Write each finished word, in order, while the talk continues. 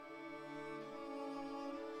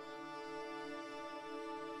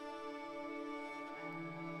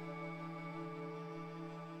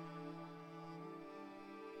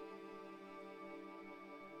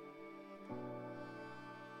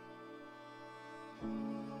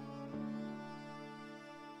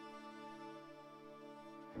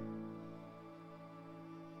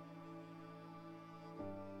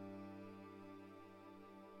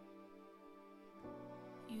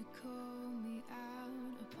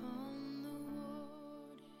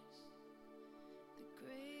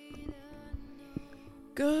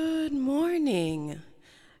Good morning.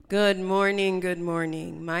 Good morning. Good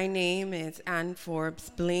morning. My name is Ann Forbes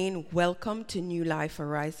Blaine. Welcome to New Life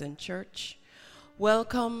Horizon Church.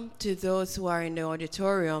 Welcome to those who are in the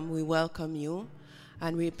auditorium. We welcome you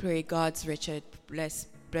and we pray God's richest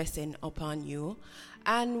blessing upon you.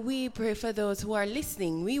 And we pray for those who are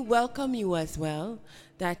listening. We welcome you as well,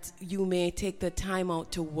 that you may take the time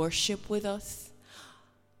out to worship with us.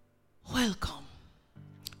 Welcome.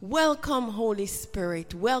 Welcome, Holy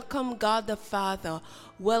Spirit. Welcome, God the Father.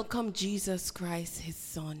 Welcome, Jesus Christ, his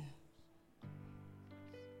Son.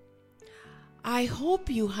 I hope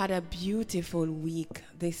you had a beautiful week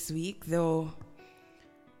this week, though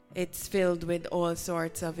it's filled with all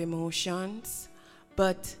sorts of emotions.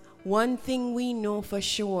 But one thing we know for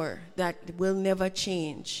sure that will never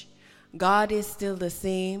change. God is still the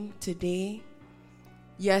same today,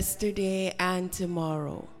 yesterday, and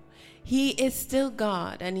tomorrow. He is still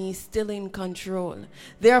God and he's still in control.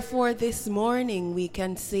 Therefore, this morning we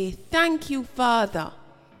can say, thank you, Father,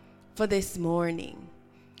 for this morning.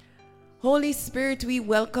 Holy Spirit, we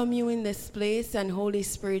welcome you in this place, and Holy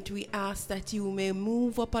Spirit, we ask that you may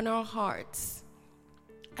move upon our hearts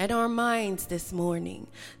and our minds this morning,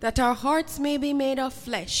 that our hearts may be made of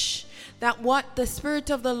flesh, that what the Spirit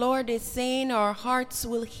of the Lord is saying, our hearts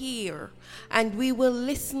will hear, and we will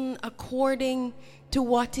listen according to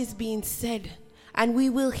what is being said, and we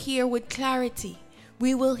will hear with clarity,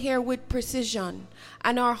 we will hear with precision,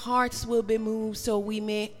 and our hearts will be moved so we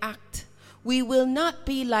may act. We will not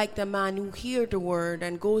be like the man who hears the word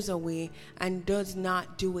and goes away and does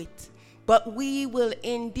not do it, but we will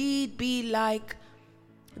indeed be like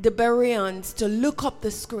the Bereans, to look up the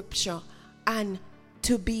scripture and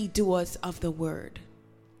to be doers of the word.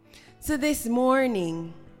 So this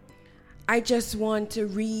morning, I just want to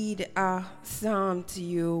read a psalm to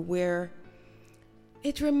you where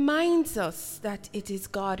it reminds us that it is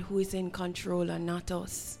God who is in control and not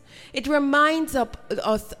us. It reminds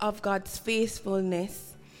us of God's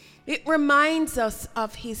faithfulness. It reminds us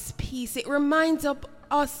of his peace. It reminds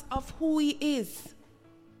us of who he is.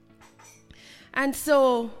 And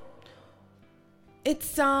so it's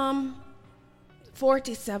Psalm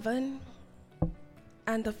 47,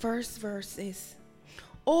 and the first verse is,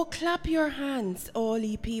 "Oh, clap your hands, all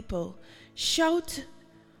ye people. Shout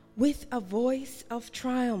with a voice of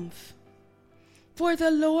triumph. For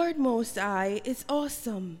the Lord Most High is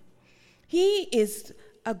awesome. He is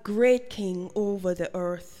a great king over the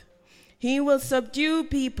earth. He will subdue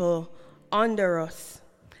people under us,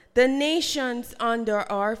 the nations under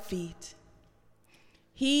our feet.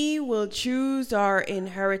 He will choose our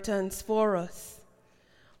inheritance for us.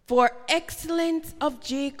 For excellence of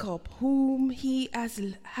Jacob, whom he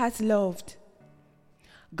has loved.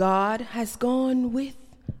 God has gone with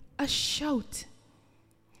a shout.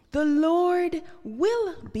 The Lord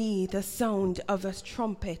will be the sound of a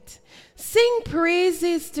trumpet. Sing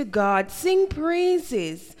praises to God. Sing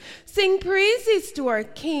praises. Sing praises to our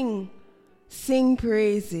King. Sing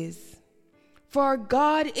praises. For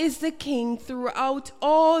God is the King throughout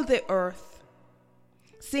all the earth.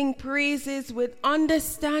 Sing praises with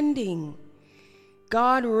understanding.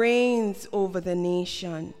 God reigns over the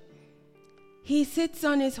nation. He sits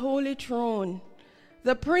on his holy throne.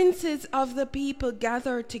 The princes of the people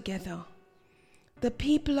gather together. The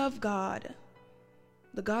people of God,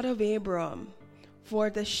 the God of Abraham, for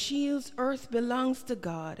the shield's earth belongs to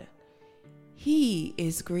God. He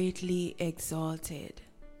is greatly exalted."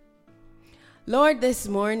 Lord, this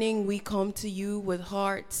morning we come to you with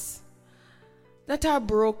hearts that are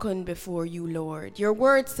broken before you, Lord. Your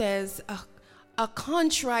word says, a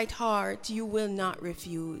contrite heart you will not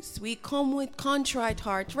refuse. We come with contrite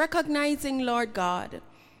heart, recognizing, Lord God,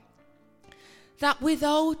 that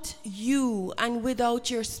without you and without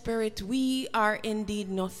your Spirit, we are indeed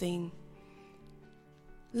nothing.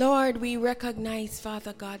 Lord, we recognize,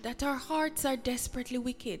 Father God, that our hearts are desperately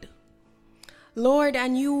wicked. Lord,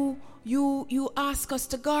 and you ask us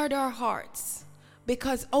to guard our hearts,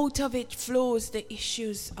 because out of it flows the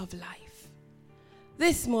issues of life.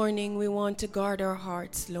 This morning we want to guard our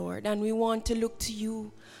hearts, Lord, and we want to look to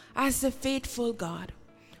you as the faithful God,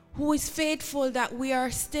 who is faithful that we are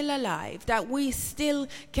still alive, that we still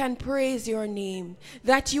can praise your name,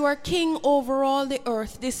 that you are King over all the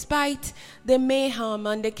earth, despite the mayhem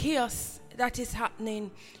and the chaos that is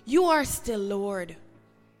happening. You are still Lord,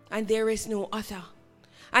 and there is no other.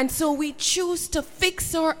 And so we choose to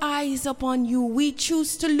fix our eyes upon you. We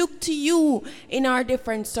choose to look to you in our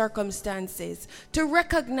different circumstances, to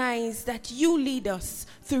recognize that you lead us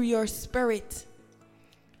through your Spirit.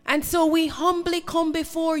 And so we humbly come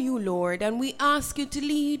before you, Lord, and we ask you to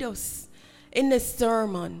lead us in this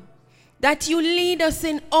sermon. that you lead us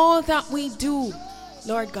in all that we do,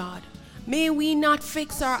 Lord God. May we not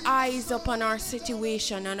fix our eyes upon our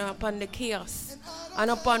situation and upon the chaos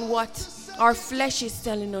and upon what our flesh is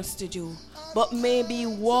telling us to do, but maybe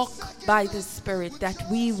walk by the Spirit, that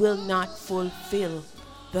we will not fulfill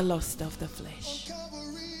the lust of the flesh.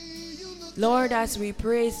 Lord, as we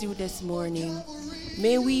praise you this morning,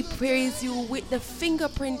 may we praise you with the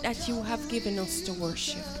fingerprint that you have given us to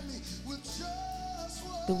worship,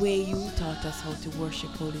 the way you taught us how to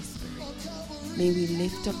worship, Holy Spirit. May we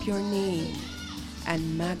lift up your name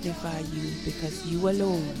and magnify you, because you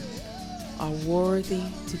alone are worthy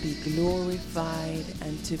to be glorified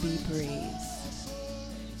and to be praised.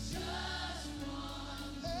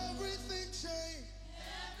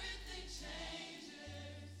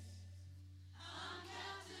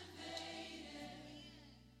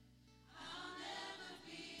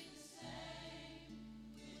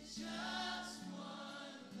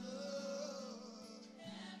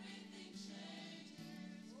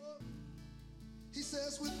 He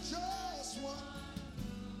says, with just one,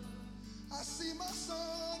 I see my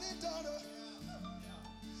son and daughter,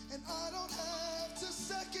 and I don't have to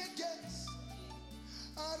second guess.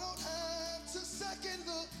 I don't have to second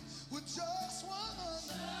look. With just one,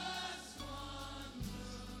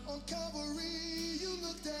 on Calvary you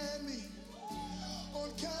looked at me.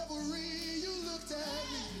 On Calvary you looked at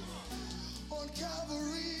me. On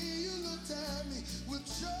Calvary you looked at me. With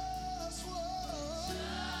just one.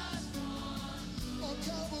 On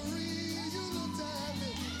Calvary, you looked at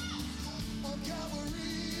me. On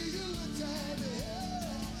Calvary, you looked at me.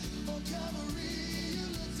 Yeah. On Calvary, you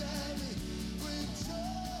looked at me. With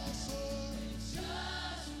just one.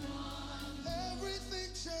 Everything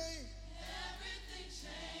changed. Everything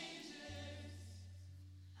changes.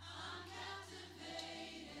 I'm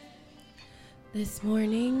captivated. This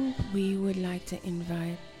morning, we would like to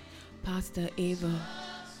invite Pastor Ava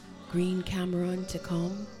Green Cameron to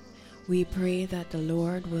come. We pray that the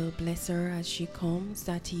Lord will bless her as she comes,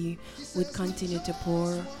 that he would continue to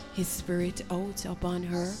pour his Spirit out upon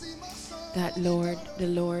her, that the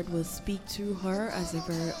Lord will speak through her as a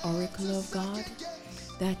very oracle of God,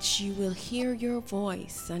 that she will hear your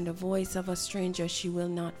voice, and the voice of a stranger she will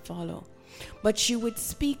not follow, but she would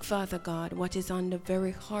speak, Father God, what is on the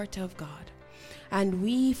very heart of God. And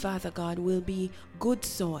we, Father God, will be good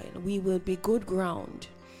soil. We will be good ground,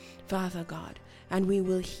 Father God, and we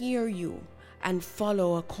will hear you and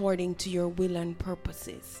follow according to your will and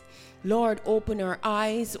purposes. Lord, open our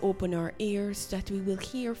eyes, open our ears, that we will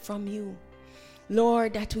hear from you.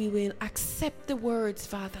 Lord, that we will accept the words,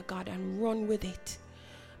 Father God, and run with it.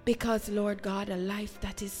 Because, Lord God, a life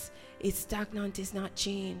that is stagnant is not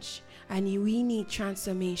change, and we need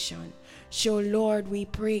transformation. So, Lord, we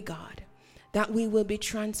pray, God, that we will be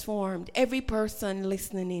transformed. Every person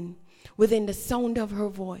listening in, within the sound of her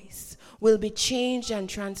voice, will be changed and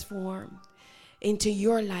transformed into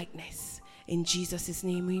your likeness. In Jesus'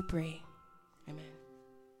 name we pray. Amen.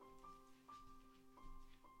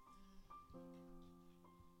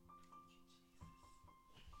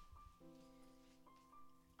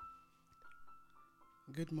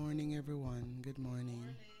 Good morning, everyone. Good morning.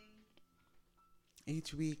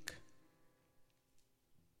 Each week,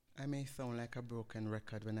 I may sound like a broken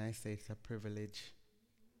record when I say it's a privilege.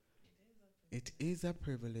 It is a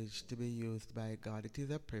privilege to be used by God. It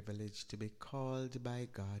is a privilege to be called by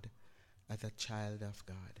God as a child of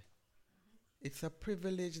God. It's a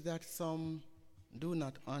privilege that some do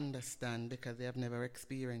not understand because they have never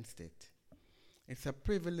experienced it. It's a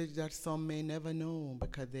privilege that some may never know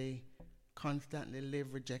because they constantly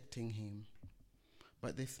live rejecting Him.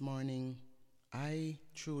 But this morning, I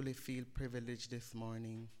truly feel privileged this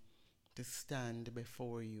morning to stand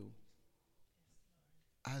before you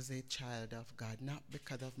as a child of God, not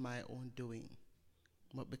because of my own doing,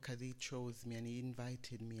 but because He chose me and He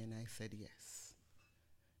invited me and I said yes.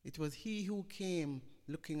 It was He who came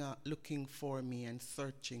looking for me and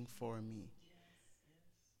searching for me.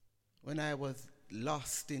 When I was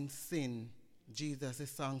lost in sin, the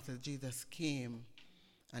song says Jesus came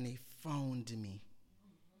and He found me.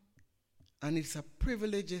 And it's a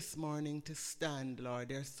privilege this morning to stand, Lord.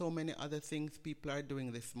 There are so many other things people are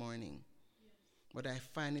doing this morning. But I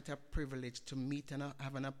find it a privilege to meet and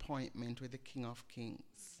have an appointment with the King of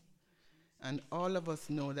Kings. And all of us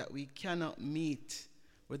know that we cannot meet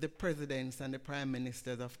with the presidents and the prime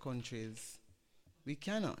ministers of countries. We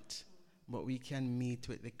cannot. But we can meet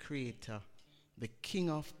with the Creator, the King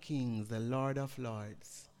of Kings, the Lord of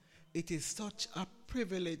Lords. It is such a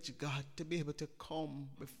privilege, God, to be able to come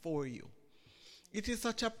before you. It is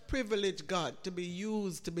such a privilege, God, to be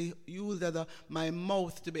used as my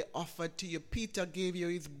mouth to be offered to you. Peter gave you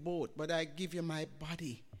his boat, but I give you my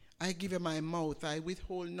body. I give you my mouth. I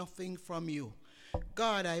withhold nothing from you.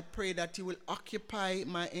 God, I pray that you will occupy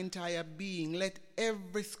my entire being. Let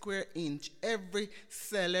every square inch, every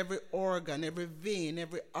cell, every organ, every vein,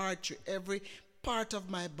 every artery, every part of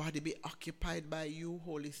my body be occupied by you,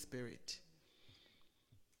 Holy Spirit.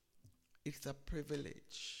 It's a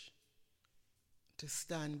privilege to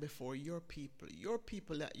stand before your people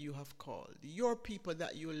that you have called, your people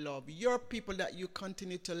that you love, your people that you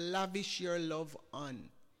continue to lavish your love on.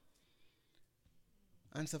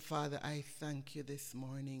 And so, Father, I thank you this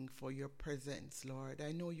morning for your presence, Lord.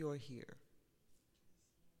 I know you're here.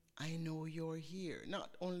 I know you're here, not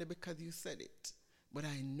only because you said it, but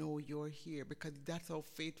I know you're here because that's how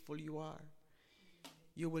faithful you are.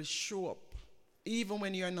 You will show up. Even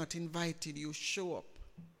when you're not invited, you show up,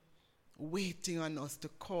 waiting on us to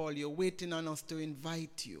call you, waiting on us to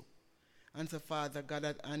invite you. And so, Father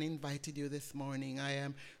God, I invited you this morning. I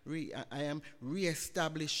am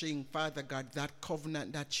reestablishing, Father God, that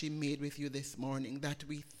covenant that she made with you this morning, that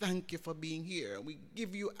we thank you for being here. We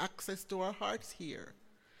give you access to our hearts here,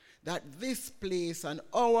 that this place and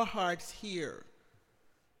our hearts here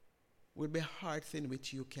will be hearts in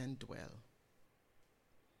which you can dwell.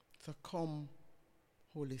 So come,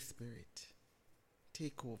 Holy Spirit,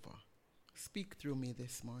 take over. Speak through me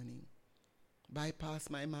this morning. Bypass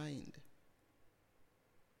my mind.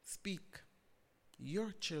 Speak.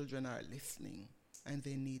 Your children are listening and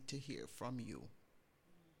they need to hear from you.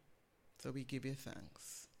 So we give you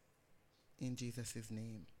thanks. In Jesus'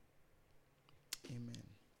 name, amen.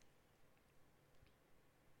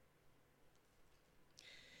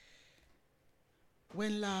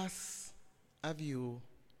 When last have you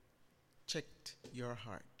checked your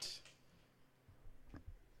heart?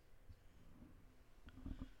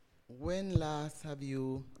 When last have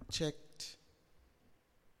you checked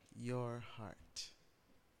your heart?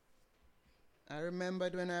 I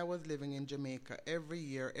remembered when I was living in Jamaica, every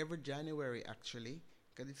year, every January actually,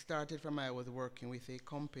 because it started from I was working with a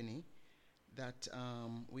company that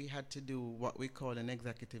we had to do what we call an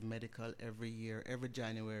executive medical every year, every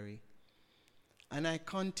January. And I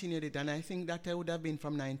continued it, and I think that I would have been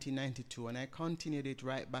from 1992, and I continued it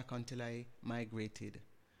right back until I migrated,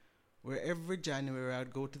 where every January I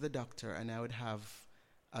would go to the doctor and I would have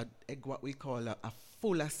what we call a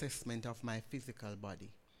full assessment of my physical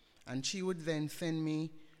body. And she would then send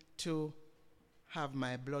me to have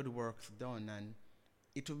my blood works done, and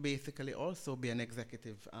it would basically also be an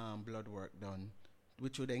executive blood work done,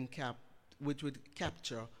 which would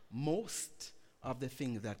capture most of the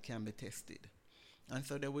things that can be tested. And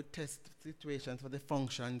so they would test situations for the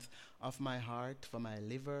functions of my heart, for my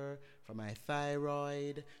liver, for my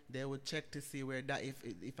thyroid. They would check to see where that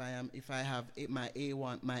if I have my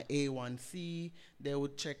A1C. They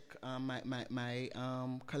would check my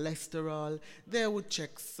cholesterol. They would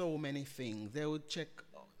check so many things. They would check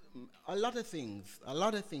a lot of things.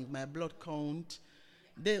 My blood count.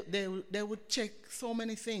 They would check so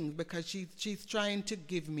many things because she's trying to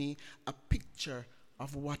give me a picture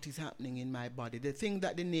of what is happening in my body, the thing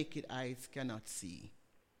that the naked eyes cannot see.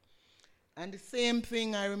 And the same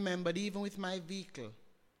thing I remembered even with my vehicle.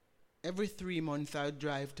 Every 3 months I would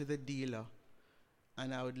drive to the dealer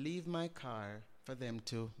and I would leave my car for them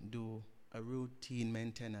to do a routine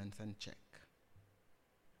maintenance and check.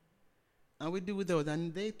 And we do those,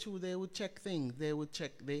 and they would check things. They would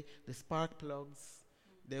check the spark plugs.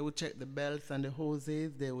 They would check the belts and the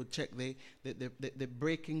hoses. They would check the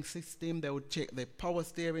braking system. They would check the power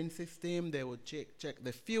steering system. They would check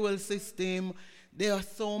the fuel system. There are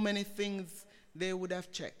so many things they would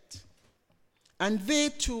have checked. And they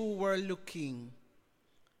too were looking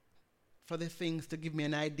for the things to give me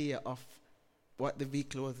an idea of what the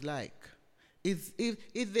vehicle was like. Is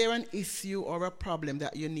there an issue or a problem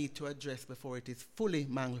that you need to address before it is fully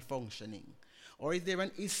malfunctioning? Or is there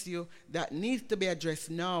an issue that needs to be addressed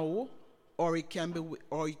now, or it can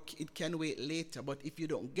wait later? But if you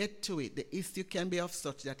don't get to it, the issue can be of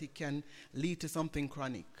such that it can lead to something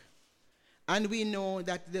chronic. And we know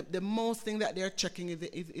that the most thing that they're checking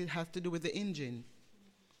it has to do with the engine.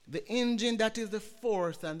 The engine, that is the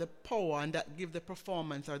force and the power and that gives the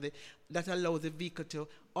performance that allows the vehicle to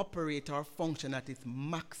operate or function at its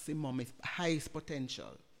maximum, its highest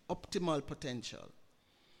potential, optimal potential.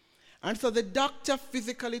 And so the doctor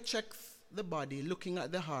physically checks the body, looking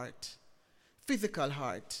at the heart, physical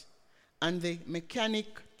heart, and the mechanic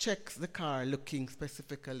checks the car, looking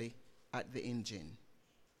specifically at the engine.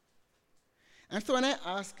 And so when I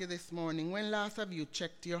ask you this morning, when last have you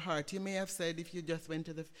checked your heart? You may have said, if you just went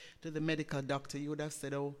to the medical doctor, you would have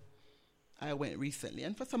said, oh, I went recently.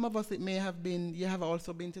 And for some of us, it may have been, you have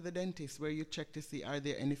also been to the dentist where you check to see, are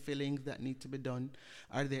there any fillings that need to be done?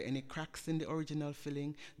 Are there any cracks in the original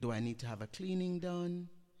filling? Do I need to have a cleaning done?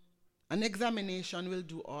 An examination will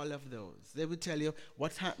do all of those. They will tell you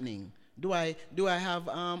what's happening. Do I have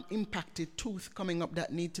impacted tooth coming up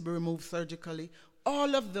that need to be removed surgically?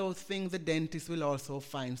 All of those things the dentist will also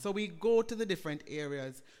find. So we go to the different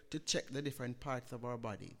areas to check the different parts of our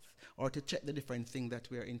bodies or to check the different things that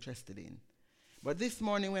we are interested in. But this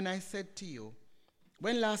morning when I said to you,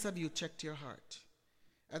 when last have you checked your heart?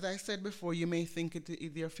 As I said before, you may think it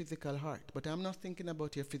is your physical heart, but I'm not thinking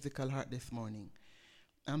about your physical heart this morning.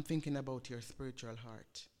 I'm thinking about your spiritual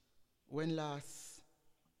heart. When last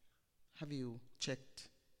have you checked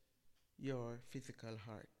your physical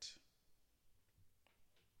heart?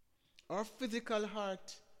 Our physical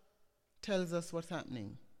heart tells us what's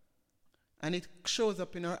happening. And it shows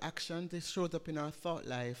up in our actions, it shows up in our thought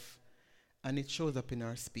life, and it shows up in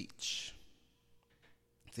our speech.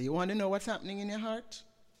 So you want to know what's happening in your heart?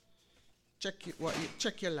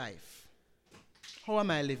 Check your life. How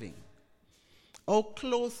am I living? How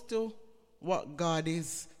close to what God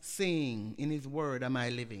is saying in His Word am I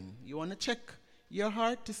living? You want to check your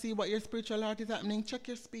heart to see what your spiritual heart is happening? Check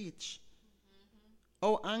your speech.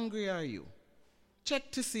 How angry are you?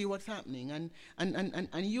 Check to see what's happening,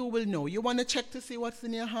 and you will know. You want to check to see what's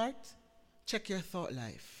in your heart? Check your thought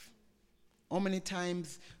life. How many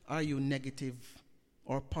times are you negative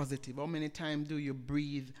or positive? How many times do you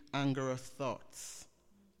breathe angerous thoughts?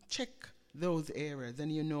 Check those areas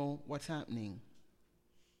and you know what's happening.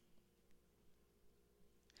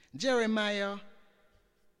 Jeremiah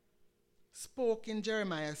spoke in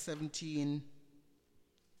Jeremiah 17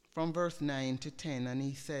 from verse 9 to 10, and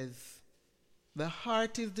he says, the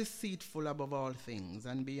heart is deceitful above all things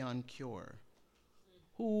and beyond cure.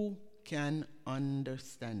 Who can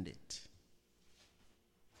understand it?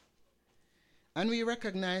 And we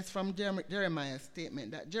recognize from Jeremiah's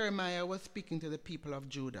statement that Jeremiah was speaking to the people of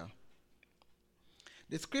Judah.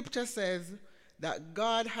 The scripture says that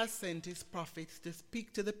God has sent his prophets to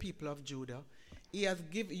speak to the people of Judah. He has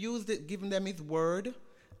given them his word,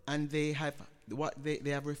 and they have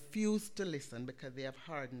refused to listen because they have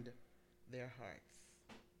hardened their hearts.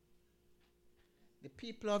 The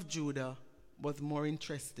people of Judah was more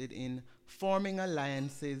interested in forming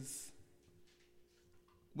alliances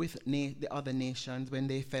with the other nations when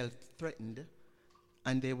they felt threatened,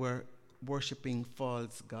 and they were worshiping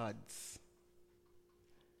false gods.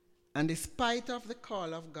 And despite of the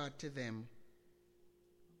call of God to them,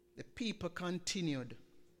 the people continued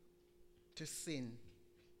to sin.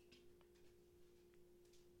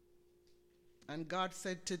 And God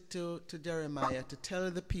said to Jeremiah to tell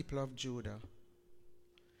the people of Judah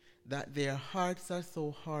that their hearts are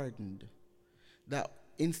so hardened that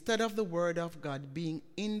instead of the word of God being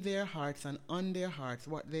in their hearts and on their hearts,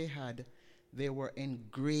 what they had, they were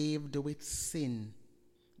engraved with sin,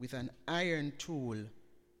 with an iron tool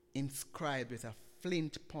inscribed with a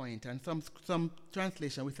flint point, and some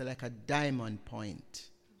translation with like a diamond point.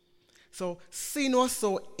 So sin was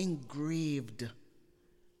so engraved.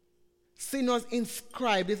 Sin was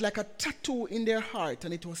inscribed. It's like a tattoo in their heart,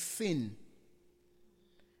 and it was sin.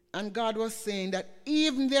 And God was saying that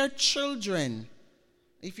even their children,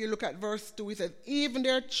 if you look at verse 2, it says, even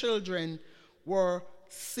their children were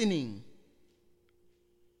sinning.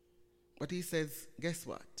 But he says, guess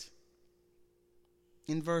what?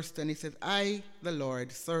 In verse 10, he says, I, the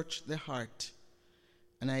Lord, search the heart,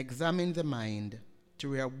 and I examine the mind to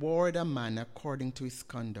reward a man according to his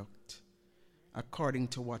conduct, according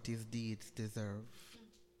to what his deeds deserve.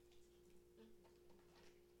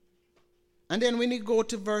 And then when we go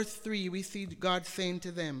to verse 3, we see God saying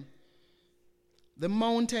to them, the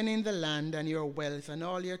mountain in the land and your wealth and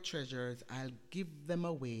all your treasures, I'll give them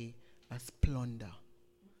away as plunder.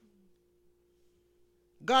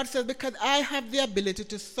 God says, because I have the ability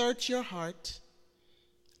to search your heart,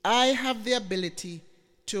 I have the ability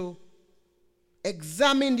to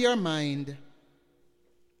examine your mind,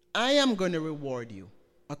 I am going to reward you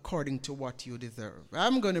according to what you deserve.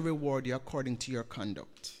 I'm going to reward you according to your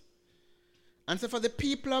conduct. And so for the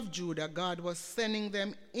people of Judah, God was sending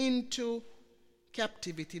them into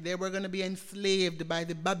captivity. They were going to be enslaved by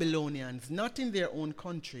the Babylonians, not in their own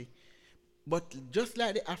country, but just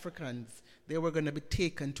like the Africans, they were going to be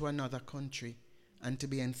taken to another country and to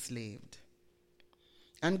be enslaved.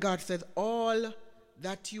 And God says, all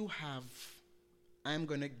that you have, I'm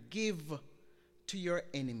going to give to your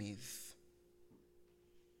enemies.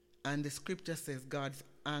 And the scripture says God's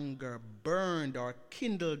anger burned or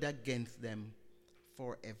kindled against them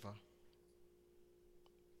forever.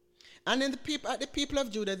 And in the people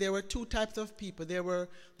of Judah, there were two types of people. There were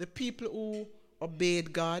the people who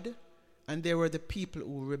obeyed God, and there were the people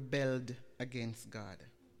who rebelled against God.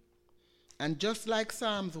 And just like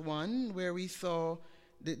Psalms 1, where we saw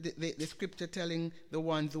the scripture telling the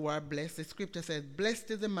ones who are blessed, the scripture says, blessed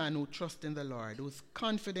is the man who trusts in the Lord, whose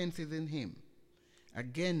confidence is in him.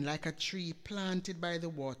 Again, like a tree planted by the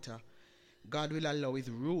water, God will allow his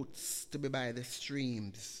roots to be by the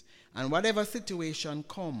streams. And whatever situation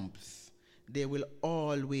comes, they will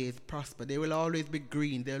always prosper. They will always be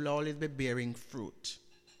green. They will always be bearing fruit.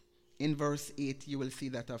 In verse 8, you will see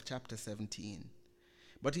that of chapter 17.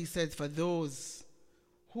 But he says, for those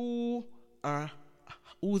whose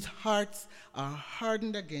hearts are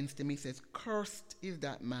hardened against him, he says, cursed is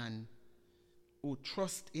that man who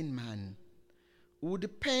trusts in man, who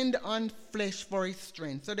depend on flesh for his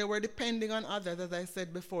strength. So they were depending on others, as I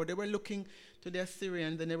said before. They were looking to the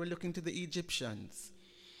Assyrians and they were looking to the Egyptians.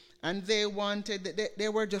 And they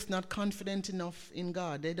were just not confident enough in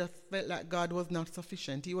God. They just felt like God was not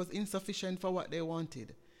sufficient. He was insufficient for what they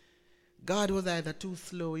wanted. God was either too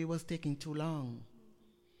slow, he was taking too long.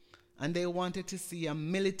 And they wanted to see a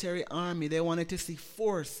military army. They wanted to see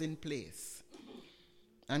force in place.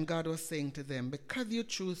 And God was saying to them, because you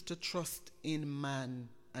choose to trust in man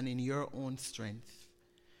and in your own strength,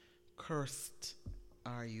 cursed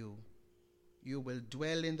are you. You will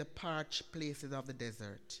dwell in the parched places of the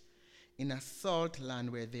desert, in a salt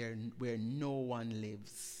land where no one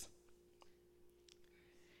lives.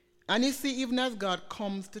 And you see, even as God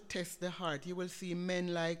comes to test the heart, you will see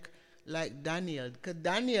men like Daniel, because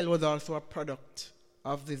Daniel was also a product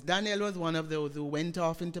of this. Daniel was one of those who went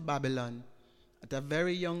off into Babylon at a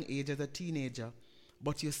very young age as a teenager,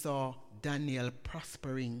 but you saw Daniel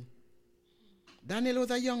prospering. Daniel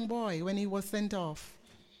was a young boy when he was sent off.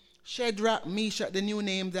 Shadrach, Meshach, the new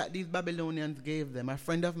name that these Babylonians gave them. A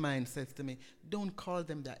friend of mine says to me, don't call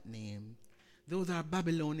them that name. Those are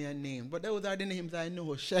Babylonian names. But those are the names I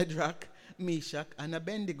know, Shadrach, Meshach, and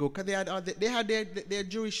Abednego, because they had their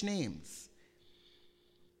Jewish names.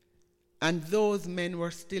 And those men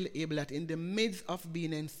were still able, that in the midst of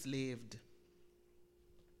being enslaved,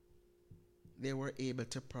 they were able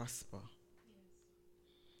to prosper.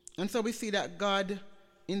 Yes. And so we see that God,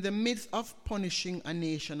 in the midst of punishing a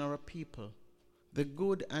nation or a people, the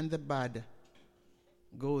good and the bad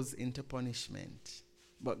goes into punishment.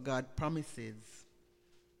 But God promises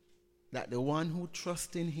that the one who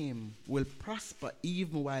trusts in him will prosper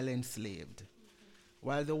even while enslaved,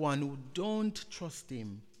 while the one who don't trust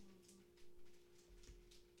him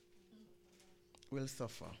will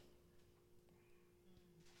suffer.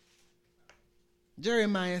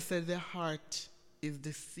 Jeremiah said the heart is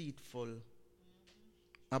deceitful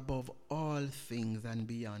above all things and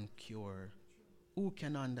beyond cure. Who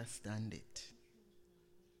can understand it?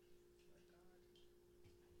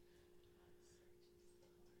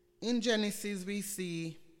 In Genesis, we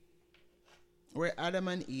see where Adam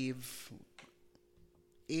and Eve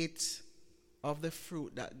ate of the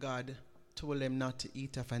fruit that God told them not to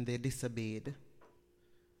eat of, and they disobeyed.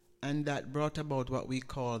 And that brought about what we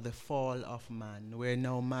call the fall of man, where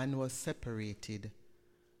now man was separated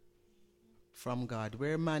from God,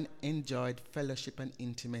 where man enjoyed fellowship and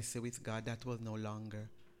intimacy with God that was no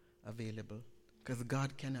longer available. Because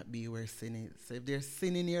God cannot be where sin is. So if there's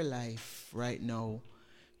sin in your life right now,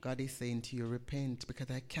 God is saying to you, repent, because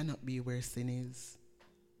I cannot be where sin is.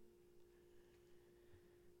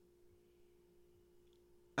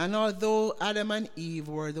 And although Adam and Eve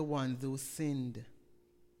were the ones who sinned,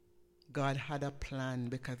 God had a plan,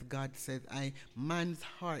 because God said, man's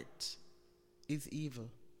heart is evil.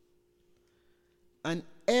 And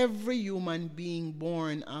every human being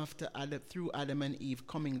born after Adam, through Adam and Eve,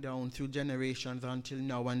 coming down through generations until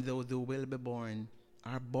now, and those who will be born,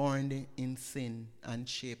 are born in sin and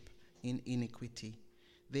shaped in iniquity.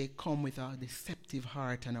 They come with a deceptive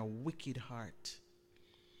heart and a wicked heart.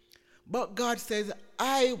 But God says,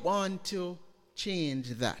 I want to change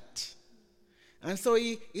that. And so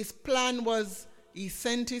his plan was, he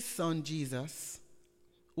sent his son Jesus,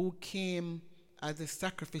 who came as a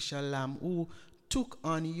sacrificial lamb, who took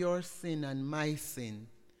on your sin and my sin,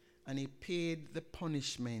 and he paid the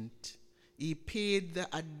punishment. He paid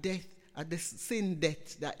the sin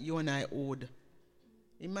debt that you and I owed.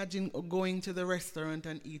 Imagine going to the restaurant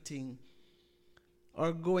and eating,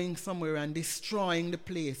 or going somewhere and destroying the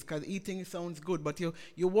place, because eating sounds good, but you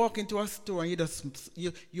walk into a store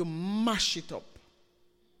and you mash it up.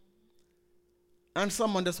 And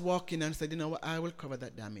someone just walk in and said, you know what, I will cover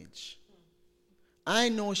that damage. I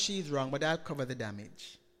know she's wrong, but I'll cover the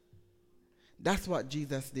damage. That's what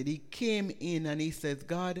Jesus did. He came in and he says,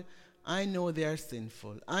 God, I know they are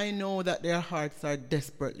sinful. I know that their hearts are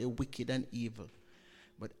desperately wicked and evil.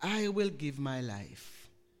 But I will give my life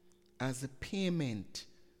as a payment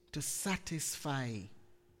to satisfy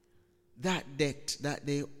that debt that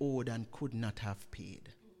they owed and could not have paid.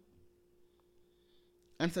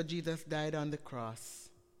 And so Jesus died on the cross.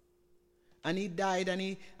 And he died and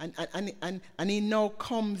he now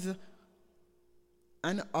comes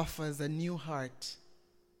and offers a new heart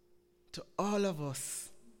to all of us.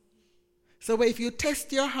 So if you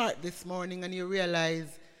test your heart this morning and you realize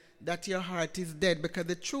that your heart is dead, because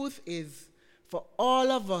the truth is, for all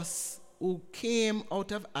of us who came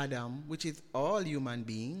out of Adam, which is all human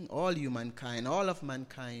being, all humankind, all of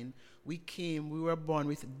mankind, we were born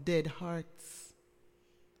with dead hearts.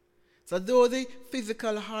 So though the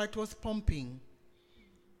physical heart was pumping,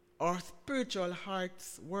 our spiritual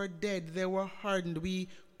hearts were dead. They were hardened. We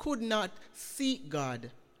could not seek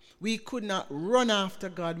God. We could not run after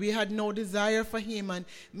God. We had no desire for him. And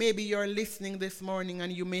maybe you're listening this morning,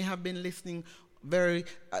 and you may have been listening a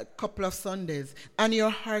couple of Sundays, and your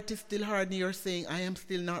heart is still hard and you're saying, I am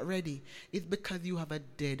still not ready. It's because you have a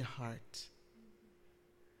dead heart.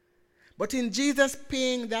 But in Jesus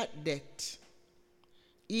paying that debt,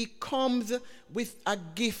 he comes with a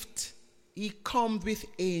gift. He comes with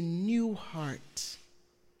a new heart.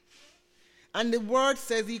 And the word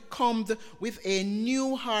says he comes with a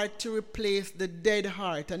new heart to replace the dead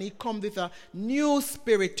heart. And he comes with a new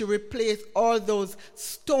spirit to replace all those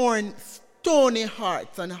stony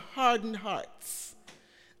hearts and hardened hearts.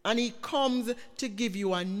 And he comes to give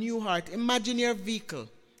you a new heart. Imagine your vehicle.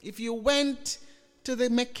 If you went to the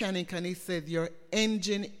mechanic and he says your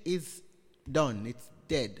engine is done, it's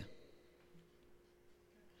dead.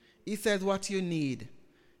 He says what you need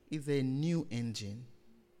is a new engine.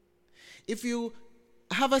 If you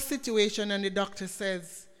have a situation and the doctor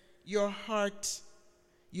says your heart,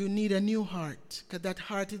 you need a new heart because that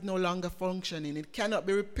heart is no longer functioning. It cannot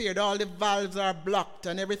be repaired. All the valves are blocked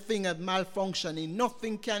and everything is malfunctioning.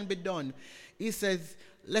 Nothing can be done. He says,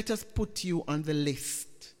 let us put you on the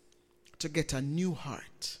list to get a new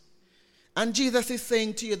heart. And Jesus is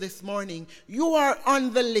saying to you this morning, you are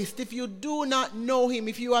on the list. If you do not know him,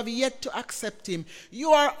 if you have yet to accept him,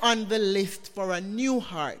 you are on the list for a new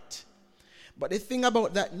heart. But the thing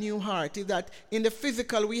about that new heart is that in the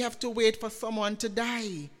physical, we have to wait for someone to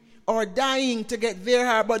die or dying to get their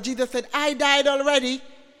heart. But Jesus said, I died already.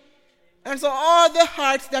 And so all the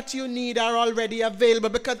hearts that you need are already available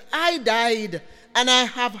because I died and I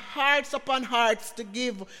have hearts upon hearts to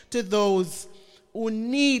give to those who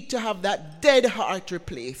need to have that dead heart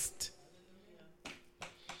replaced.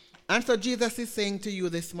 And so Jesus is saying to you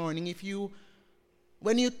this morning,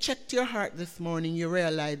 when you checked your heart this morning, you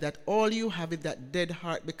realize that all you have is that dead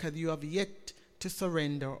heart because you have yet to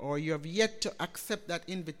surrender or you have yet to accept that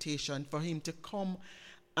invitation for him to come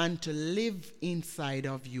and to live inside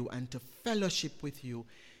of you and to fellowship with you.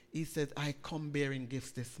 He says, I come bearing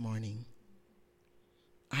gifts this morning.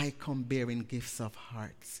 I come bearing gifts of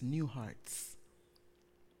hearts, new hearts.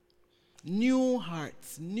 New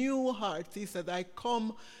hearts, new hearts. He said, I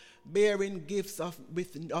come bearing gifts of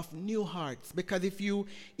new hearts. Because if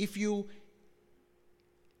you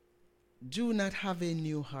do not have a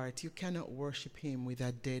new heart, you cannot worship him with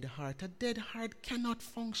a dead heart. A dead heart cannot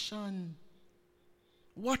function.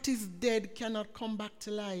 What is dead cannot come back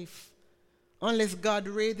to life unless God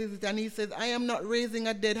raises it. And he says, I am not raising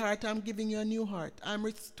a dead heart, I'm giving you a new heart. I'm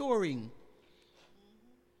restoring.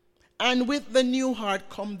 And with the new heart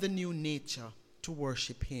comes the new nature to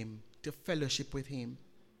worship him, to fellowship with him.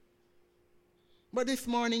 But this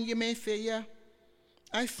morning you may say, yeah,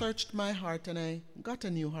 I searched my heart and I got a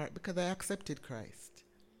new heart because I accepted Christ.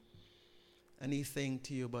 And he's saying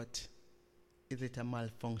to you, but is it a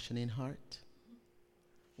malfunctioning heart?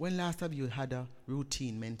 When last have you had a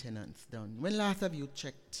routine maintenance done? When last have you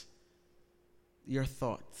checked your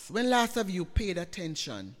thoughts? When last have you paid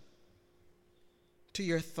attention to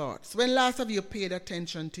your thoughts? When last have you paid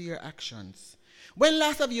attention to your actions? When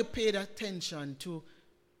last have you paid attention to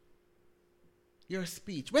your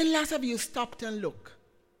speech? When last have you stopped and looked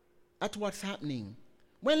at what's happening?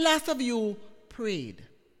 When last have you prayed?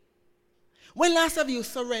 When last have you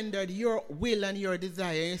surrendered your will and your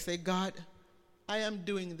desire and you say, God, I am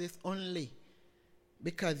doing this only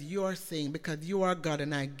because you are saying, because you are God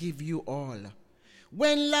and I give you all.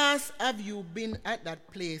 When last have you been at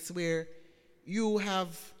that place where you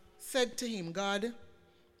have said to him, God,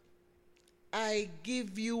 I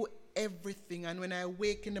give you everything, and when I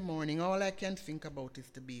wake in the morning, all I can think about is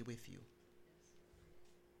to be with you.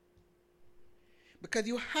 Because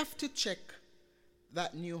you have to check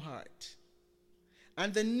that new heart.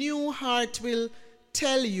 And the new heart will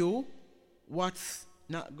tell you what's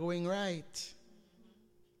not going right.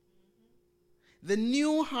 The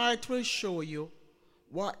new heart will show you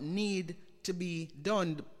what need to be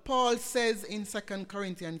done. Paul says in 2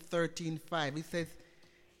 Corinthians 13:5, he says,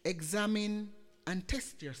 examine and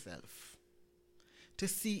test yourself to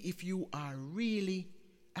see if you are really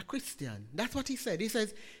a Christian. That's what he said. He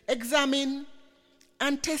says, examine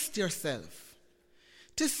and test yourself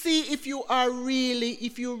to see if you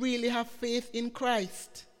really have faith in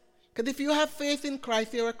Christ. Because if you have faith in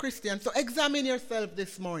Christ, you're a Christian. So examine yourself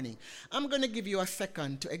this morning. I'm going to give you a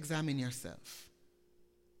second to examine yourself.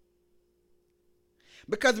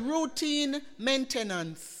 Because routine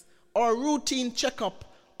maintenance or routine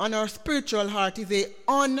checkup on our spiritual heart is an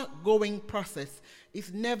ongoing process.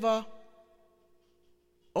 It's never,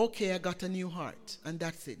 okay, I got a new heart, and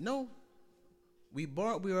that's it. No. We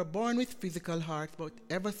were born with physical hearts, but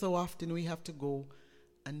ever so often we have to go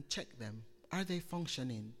and check them. Are they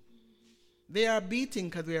functioning? They are beating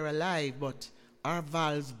because we are alive, but our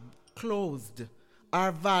valves closed.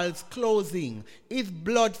 Our valves closing. Is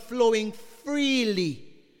blood flowing freely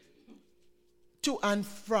to and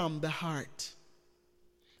from the heart?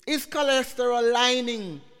 Is cholesterol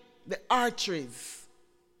lining the arteries?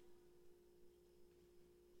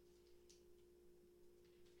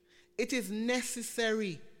 It is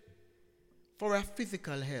necessary for our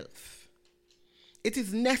physical health. It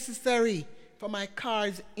is necessary for my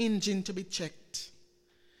car's engine to be checked.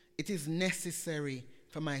 It is necessary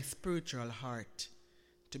for my spiritual heart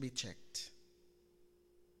to be checked.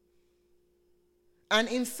 And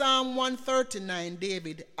in Psalm 139,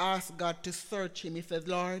 David asked God to search him. He says,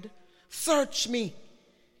 Lord, search me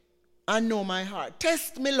and know my heart.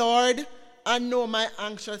 Test me, Lord, and know my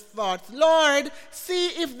anxious thoughts. Lord, see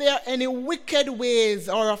if there are any wicked ways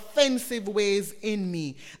or offensive ways in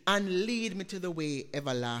me, and lead me to the way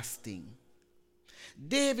everlasting.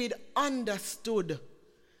 David understood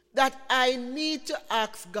that I need to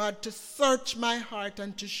ask God to search my heart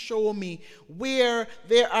and to show me where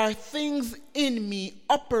there are things in me,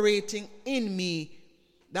 operating in me,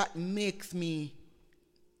 that makes me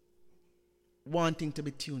wanting to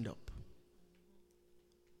be tuned up.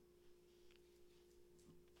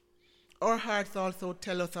 Our hearts also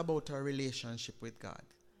tell us about our relationship with God.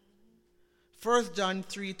 1 John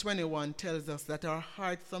 3:21 tells us that our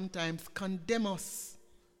hearts sometimes condemn us.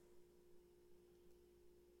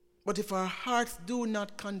 But if our hearts do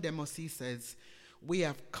not condemn us, he says, we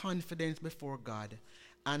have confidence before God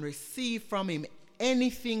and receive from him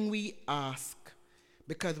anything we ask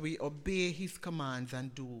because we obey his commands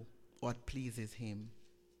and do what pleases him.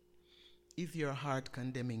 Is your heart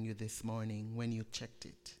condemning you this morning when you checked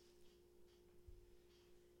it?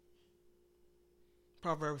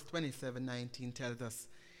 Proverbs 27:19 tells us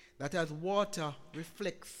that as water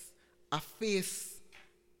reflects a face,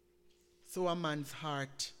 so a man's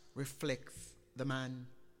heart reflects the man.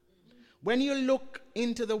 When you look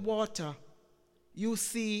into the water, you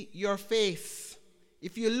see your face.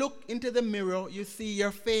 If you look into the mirror, you see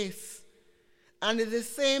your face. And it's the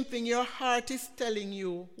same thing, your heart is telling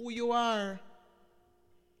you who you are.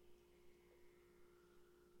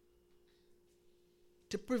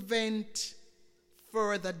 To prevent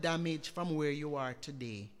further damage from where you are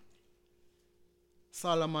today,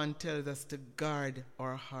 Solomon tells us to guard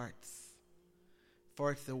our hearts,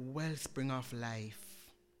 for it's the wellspring of life.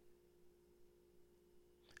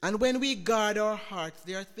 And when we guard our hearts,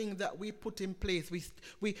 there are things that we put in place.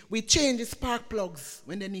 We change the spark plugs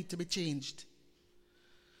when they need to be changed.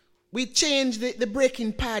 We change the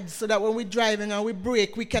braking pads so that when we're driving and we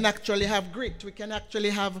brake, we can actually have grip. We can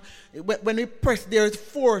actually have, when we press, there is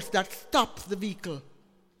force that stops the vehicle.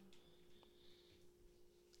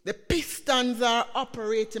 The pistons are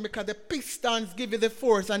operating because the pistons give you the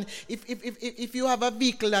force. And if you have a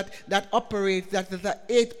vehicle that operates, that is an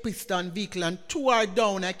 8-piston vehicle, and 2 are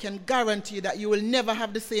down, I can guarantee you that you will never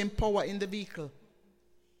have the same power in the vehicle.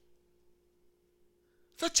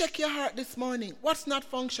 So check your heart this morning. What's not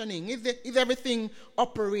functioning? Is everything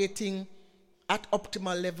operating at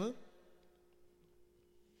optimal level?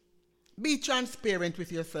 Be transparent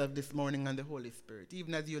with yourself this morning and the Holy Spirit,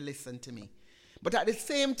 even as you listen to me. But at the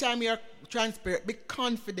same time you're transparent, be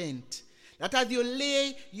confident that as you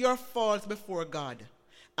lay your faults before God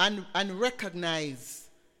and recognize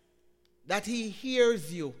that he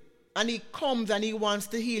hears you and he comes and he wants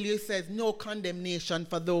to heal you, he says, no condemnation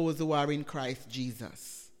for those who are in Christ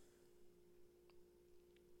Jesus.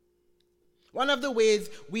 One of the ways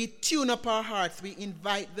we tune up our hearts, we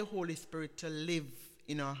invite the Holy Spirit to live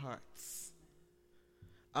in our hearts.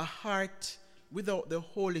 A heart without the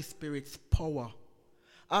Holy Spirit's power.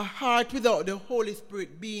 A heart without the Holy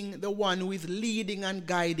Spirit being the one who is leading and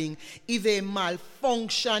guiding is a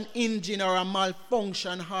malfunction engine or a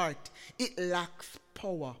malfunction heart. It lacks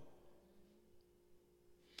power.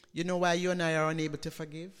 You know why you and I are unable to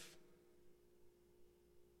forgive?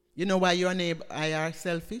 You know why you and I are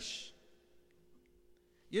selfish?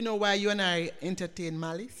 You know why you and I entertain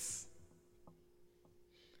malice?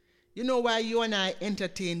 You know why you and I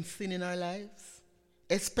entertain sin in our lives?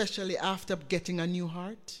 Especially after getting a new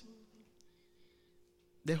heart?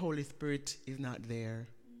 The Holy Spirit is not there.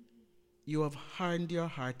 You have hardened your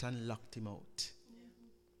heart and locked him out.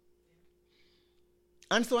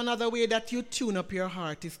 And so another way that you tune up your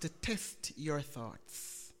heart is to test your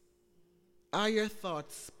thoughts. Are your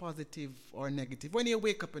thoughts positive or negative? When you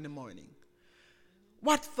wake up in the morning,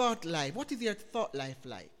 what is your thought life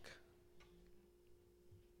like?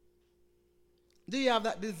 Do you have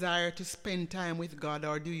that desire to spend time with God,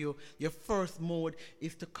 or do your first mode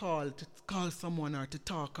is to call someone, or to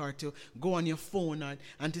talk, or to go on your phone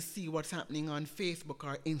and to see what's happening on Facebook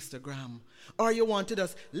or Instagram? Or you want to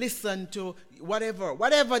just listen to whatever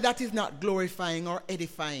that is not glorifying or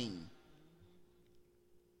edifying?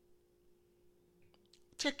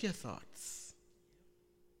 Check your thoughts.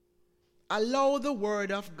 Allow the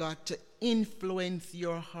word of God to influence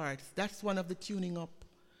your hearts. That's one of the tuning up.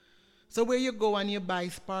 So where you go and you buy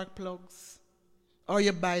spark plugs, or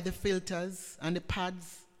you buy the filters and the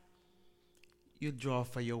pads, you draw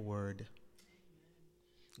for your word.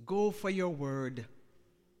 Go for your word.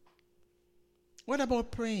 What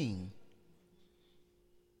about praying?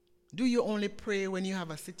 Do you only pray when you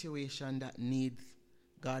have a situation that needs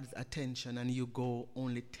God's attention and you go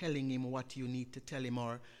only telling him what you need to tell him?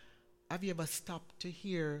 Or have you ever stopped to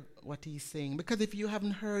hear what he's saying? Because if you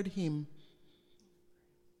haven't heard him,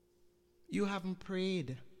 you haven't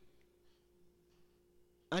prayed.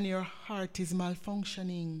 And your heart is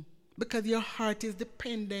malfunctioning. Because your heart is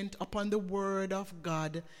dependent upon the word of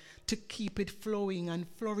God to keep it flowing and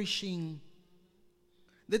flourishing.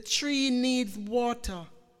 The tree needs water.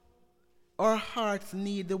 Our hearts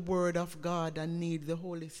need the word of God and need the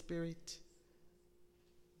Holy Spirit.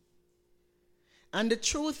 And the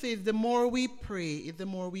truth is, the more we pray, the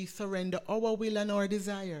more we surrender our will and our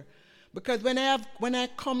desire. Because when I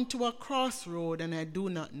come to a crossroad and I do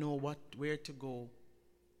not know where to go,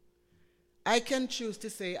 I can choose to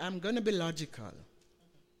say, I'm going to be logical.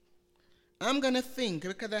 I'm going to think,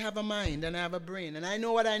 because I have a mind and I have a brain and I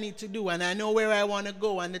know what I need to do and I know where I want to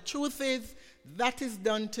go. And the truth is, that is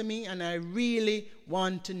done to me, and I really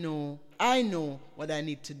want to know. I know what I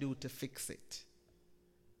need to do to fix it.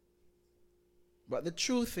 But the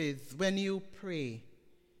truth is, when you pray,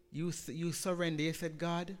 you surrender. You said,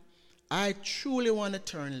 God, I truly want to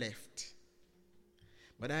turn left.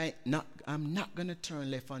 But I'm not going to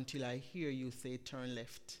turn left until I hear you say turn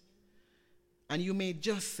left. And you may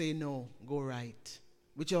just say no, go right,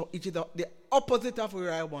 which is the opposite of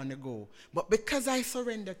where I want to go. But because I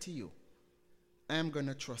surrender to you, I am going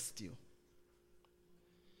to trust you.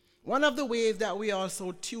 One of the ways that we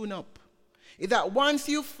also tune up is that once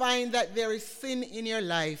you find that there is sin in your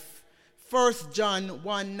life, 1 John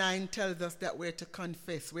 1:9 tells us that we're to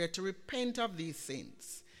confess, we're to repent of these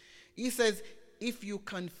sins. He says, if you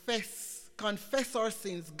confess our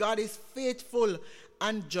sins, God is faithful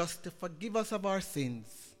and just to forgive us of our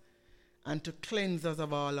sins and to cleanse us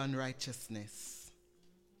of all unrighteousness.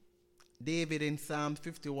 David in Psalm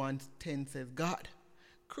 51:10 says, God,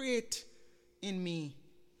 create in me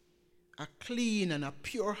a clean and a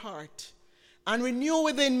pure heart, and renew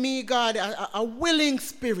within me, God, a willing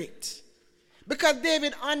spirit. Because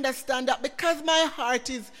David understands that because my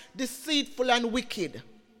heart is deceitful and wicked,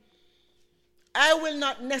 I will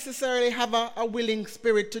not necessarily have a willing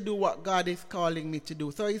spirit to do what God is calling me to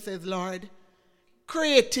do. So he says, Lord,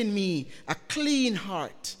 create in me a clean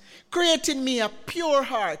heart. Create in me a pure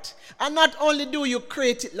heart. And not only do you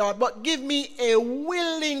create it, Lord, but give me a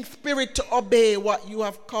willing spirit to obey what you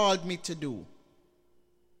have called me to do.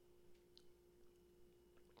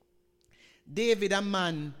 David, a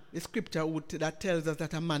man, the scripture that tells us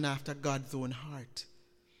that a man after God's own heart.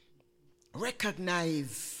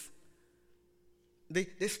 Recognize the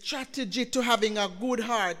strategy to having a good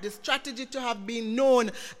heart, the strategy to have been known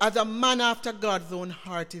as a man after God's own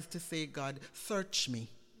heart is to say, God, search me.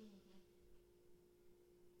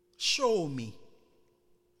 Show me.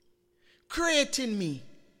 Create in me.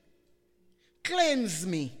 Cleanse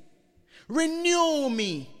me. Renew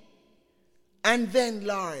me. And then,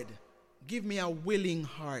 Lord, give me a willing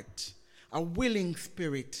heart, a willing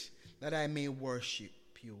spirit that I may worship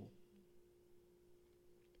you.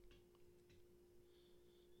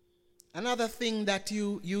 Another thing that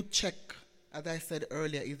you check, as I said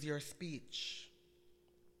earlier, is your speech.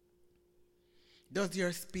 Does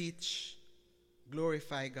your speech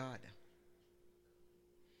glorify God?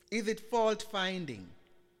 Is it fault finding?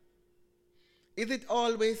 Is it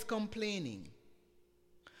always complaining?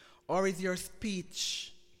 Or is your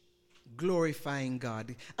speech glorifying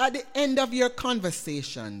God? At the end of your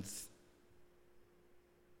conversations,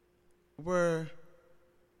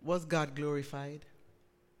 was God glorified?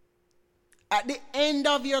 At the end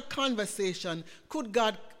of your conversation, could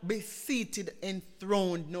God be seated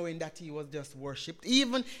enthroned knowing that he was just worshipped?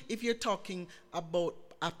 Even if you're talking about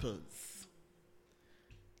apples.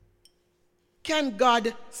 Can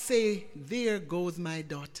God say, there goes my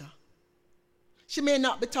daughter? She may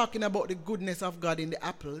not be talking about the goodness of God in the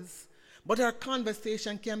apples, but her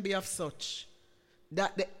conversation can be of such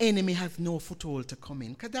that the enemy has no foothold to come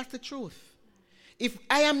in. Because that's the truth. If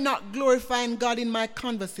I am not glorifying God in my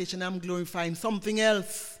conversation, I'm glorifying something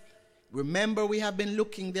else. Remember, we have been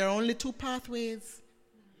looking, there are only two pathways.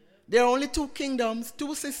 There are only two kingdoms,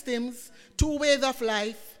 two systems, two ways of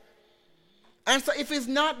life. And so if it's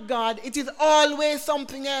not God, it is always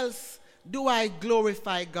something else. Do I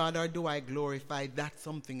glorify God or do I glorify that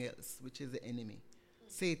something else, which is the enemy?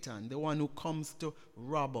 Satan, the one who comes to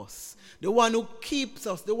rob us, the one who keeps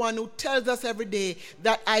us, the one who tells us every day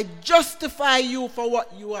that I justify you for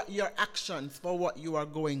what you are, your actions, for what you are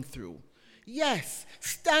going through. Yes,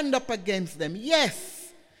 stand up against them.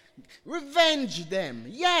 Yes, revenge them.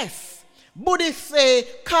 Yes, Buddhists say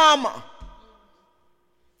karma.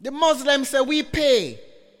 The Muslims say we pay.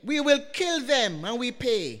 We will kill them and we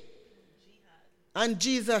pay. And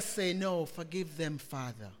Jesus say, no, forgive them,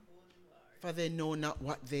 Father, for they know not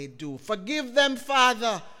what they do. Forgive them,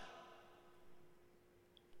 Father.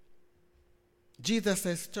 Jesus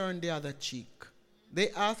says, turn the other cheek. They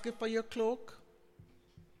ask you for your cloak.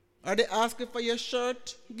 Or they ask you for your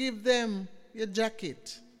shirt. Give them your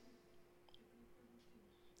jacket.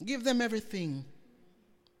 Give them everything.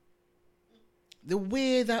 The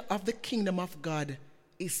way of the kingdom of God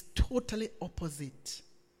is totally opposite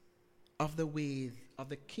of the ways of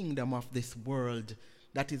the kingdom of this world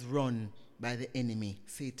that is run by the enemy,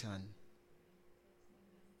 Satan.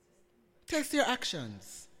 Test your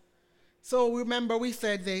actions. So remember we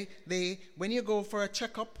said they when you go for a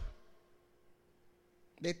checkup,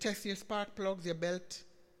 they test your spark plugs, your belt.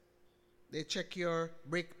 They check your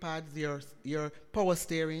brake pads, your power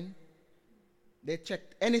steering. They check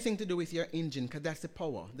anything to do with your engine because that's the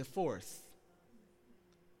power, the force.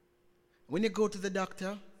 When you go to the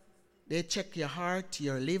doctor, they check your heart,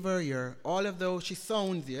 your liver, all of those. She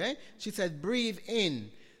sounds you, eh? She says, breathe in.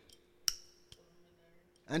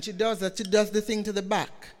 And she does that. She does the thing to the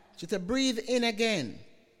back. She said, breathe in again.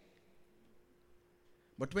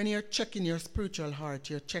 But when you're checking your spiritual heart,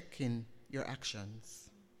 you're checking your actions.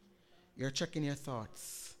 You're checking your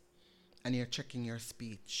thoughts. And you're checking your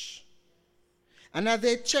speech. And as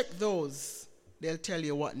they check those, they'll tell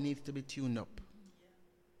you what needs to be tuned up.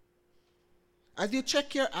 As you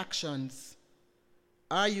check your actions,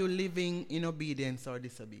 are you living in obedience or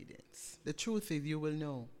disobedience? The truth is you will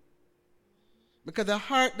know. Because a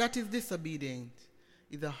heart that is disobedient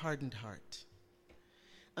is a hardened heart.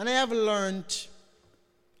 And I have learned,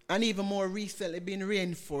 and even more recently been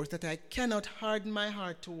reinforced, that I cannot harden my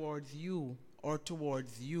heart towards you or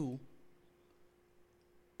towards you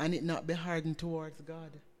and it not be hardened towards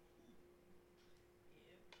God.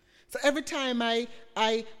 So every time I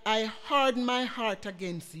harden my heart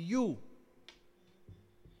against you,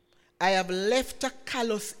 I have left a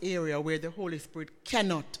callous area where the Holy Spirit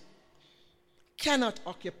cannot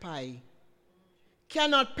occupy,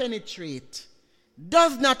 cannot penetrate,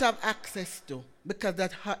 does not have access to, because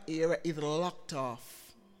that area is locked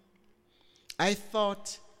off. I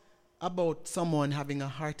thought about someone having a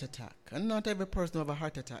heart attack, and not every person who has a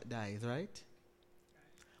heart attack dies, right?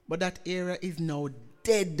 But that area is now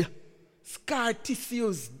dead. Scar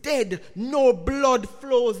tissues dead. No blood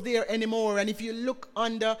flows there anymore. And if you look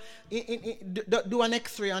under, do an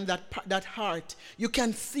x-ray on that heart, you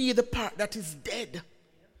can see the part that is dead.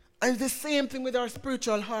 And it's the same thing with our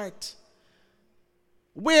spiritual heart.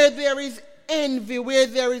 Where there is envy, where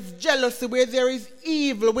there is jealousy, where there is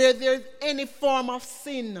evil, where there is any form of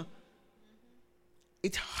sin,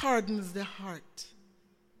 it hardens the heart.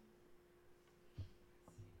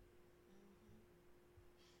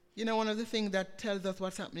 You know, one of the things that tells us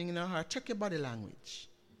what's happening in our heart, check your body language.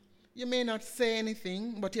 You may not say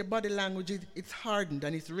anything, but your body language, it's hardened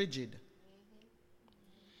and it's rigid.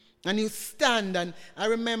 And you stand, and I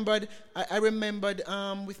remembered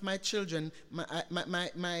with my children,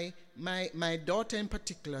 my daughter in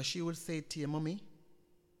particular, she would say to you, Mommy,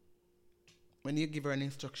 when you give her an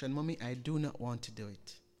instruction, Mommy, I do not want to do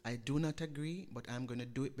it. I do not agree, but I'm going to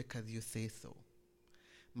do it because you say so.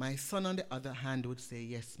 My son, on the other hand, would say,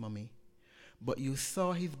 yes, Mommy. But you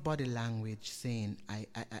saw his body language saying,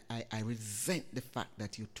 I resent the fact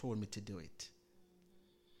that you told me to do it.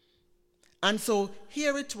 And so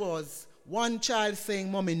here it was, one child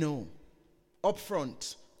saying, Mommy, no, up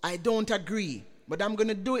front, I don't agree, but I'm going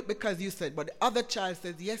to do it because you said. But the other child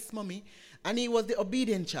says, yes, Mommy, and he was the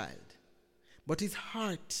obedient child. But his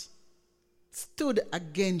heart stood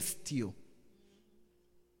against you.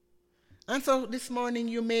 And so this morning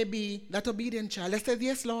you may be that obedient child that says,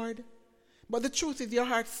 yes, Lord. But the truth is your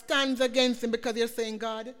heart stands against him because you're saying,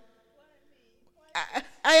 God,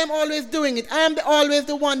 I am always doing it. I am always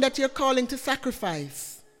the one that you're calling to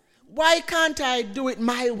sacrifice. Why can't I do it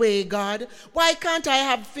my way, God? Why can't I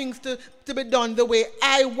have things to be done the way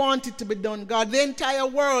I want it to be done, God? The entire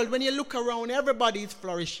world, when you look around, everybody is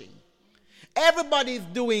flourishing. Everybody is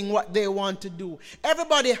doing what they want to do.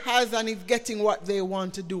 Everybody has and is getting what they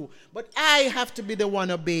want to do. But I have to be the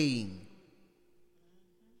one obeying.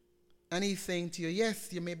 And he's saying to you, yes,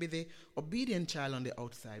 you may be the obedient child on the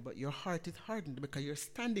outside, but your heart is hardened because you're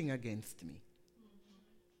standing against me.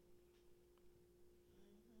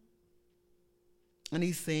 And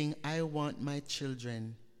he's saying, I want my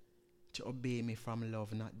children to obey me from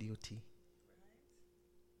love, not duty.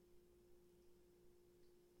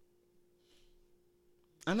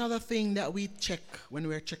 Another thing that we check when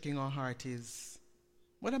we're checking our heart is,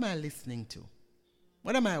 what am I listening to?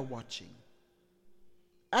 What am I watching?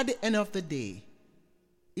 At the end of the day,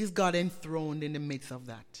 is God enthroned in the midst of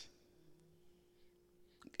that?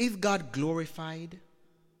 Is God glorified?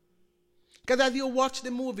 Because as you watch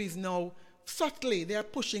the movies now, subtly they are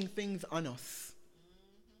pushing things on us.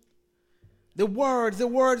 The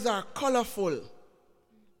words are colorful.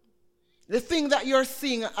 The thing that you're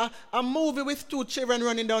seeing, a movie with two children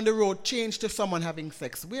running down the road changed to someone having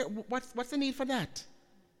sex. What's the need for that?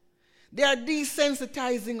 They are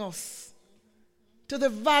desensitizing us to the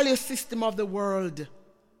value system of the world.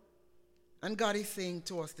 And God is saying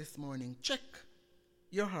to us this morning, check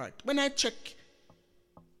your heart. When I check,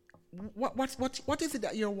 what is it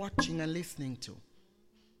that you're watching and listening to?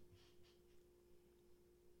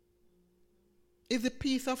 Is the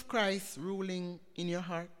peace of Christ ruling in your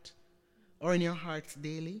heart or in your hearts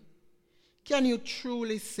daily? Can you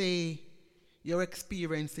truly say you're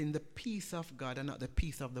experiencing the peace of God and not the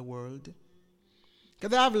peace of the world?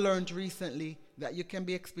 Because I've learned recently that you can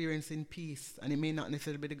be experiencing peace and it may not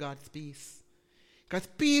necessarily be the God's peace. Because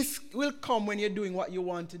peace will come when you're doing what you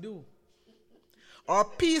want to do. Or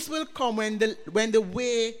peace will come when the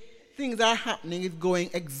way things are happening is going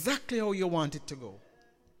exactly how you want it to go.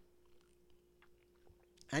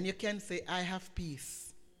 And you can say, I have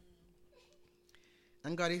peace.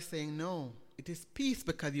 And God is saying, no, it is peace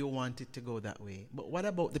because you want it to go that way. But what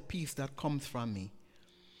about the peace that comes from me?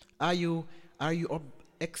 Are you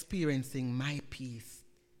experiencing my peace?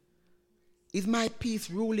 Is my peace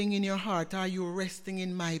ruling in your heart? Are you resting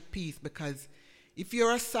in my peace? Because if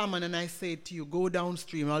you're a salmon and I say to you, go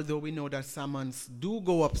downstream, although we know that salmons do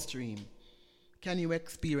go upstream, can you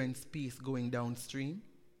experience peace going downstream?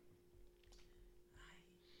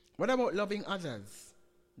 What about loving others?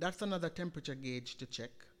 That's another temperature gauge to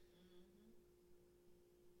check.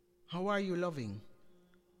 How are you loving?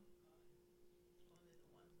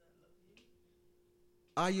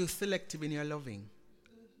 Are you selective in your loving?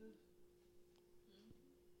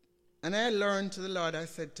 And I learned to the Lord, I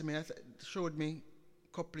said to me, showed me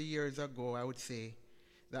a couple of years ago, I would say,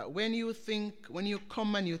 that when you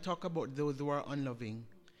come and you talk about those who are unloving,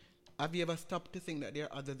 have you ever stopped to think that there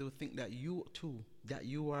are others who think that you too, that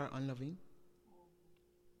you are unloving?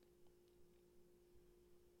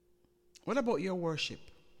 What about your worship?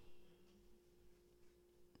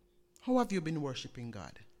 How have you been worshiping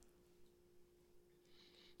God?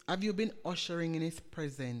 Have you been ushering in His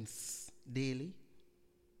presence daily?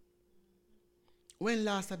 When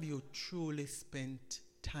last have you truly spent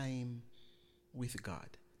time with God?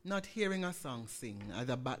 Not hearing a song sing as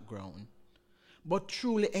a background, but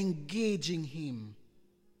truly engaging Him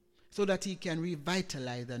so that He can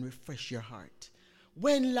revitalize and refresh your heart.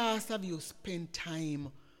 When last have you spent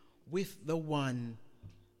time with the one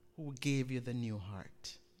who gave you the new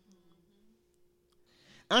heart?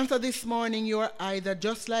 And so this morning you are either,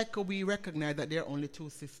 just like we recognize that there are only two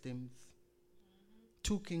systems,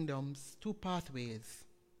 two kingdoms, two pathways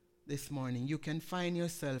this morning. You can find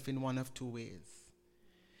yourself in one of two ways.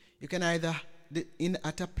 You can either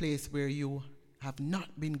at a place where you have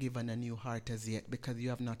not been given a new heart as yet because you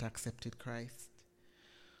have not accepted Christ.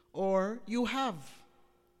 Or you have.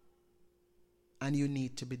 and you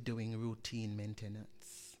need to be doing routine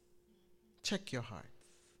maintenance. Check your heart.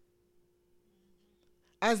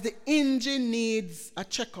 As the engine needs a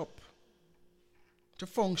checkup to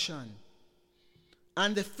function,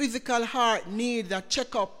 and the physical heart needs a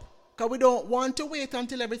checkup, because we don't want to wait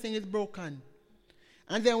until everything is broken.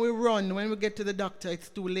 And then we run. When we get to the doctor, it's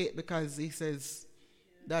too late because he says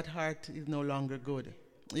that heart is no longer good.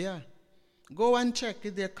 Yeah. Go and check,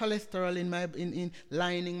 is there cholesterol in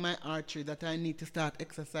lining my artery that I need to start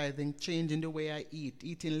exercising, changing the way I eat,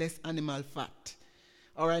 eating less animal fat,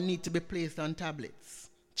 or I need to be placed on tablets.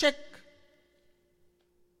 Check.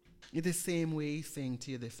 It's the same way he's saying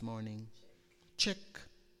to you this morning. Check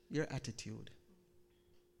your attitude.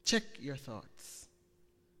 Check your thoughts.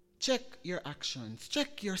 Check your actions.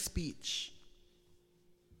 Check your speech.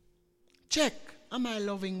 Check, am I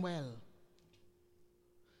loving well?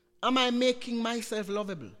 Am I making myself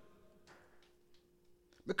lovable?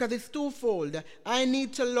 Because it's twofold. I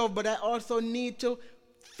need to love, but I also need to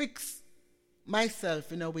fix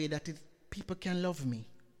myself in a way that people can love me.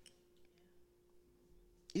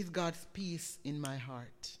 Is God's peace in my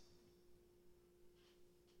heart?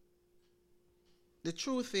 The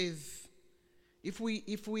truth is, if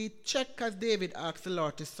we check as David asked the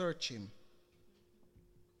Lord to search him,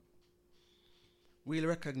 we'll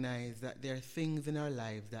recognize that there are things in our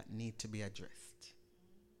lives that need to be addressed.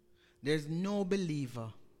 There's no believer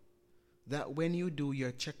that when you do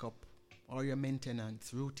your checkup or your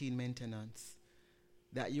maintenance, routine maintenance,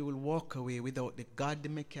 that you will walk away without the God the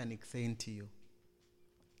mechanic saying to you,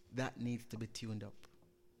 that needs to be tuned up.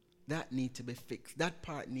 That needs to be fixed. That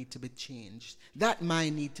part needs to be changed. That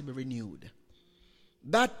mind needs to be renewed.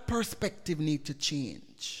 That perspective needs to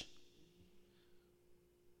change.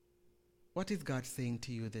 What is God saying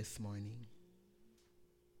to you this morning?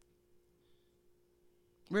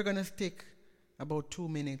 We're going to take about 2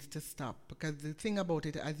 minutes to stop, because the thing about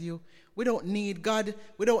it, we don't need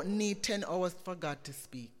 10 hours for God to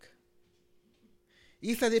speak.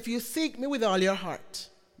 He said, if you seek me with all your heart,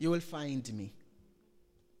 you will find me.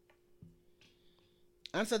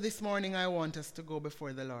 And so this morning I want us to go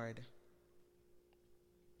before the Lord.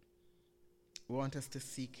 We want us to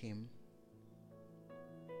seek him.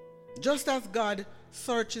 Just as God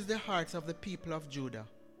searches the hearts of the people of Judah,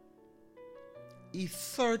 he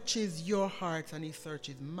searches your hearts and he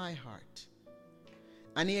searches my heart.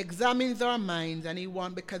 And he examines our minds, and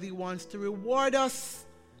because he wants to reward us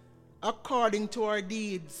according to our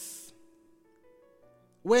deeds.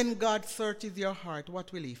 When God searches your heart,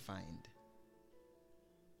 what will he find?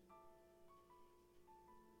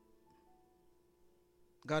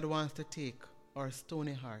 God wants to take our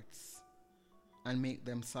stony hearts and make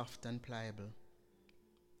them soft and pliable.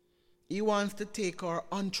 He wants to take our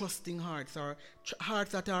untrusting hearts, our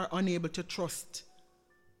hearts that are unable to trust,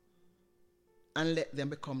 and let them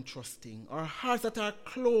become trusting. Our hearts that are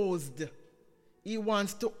closed, he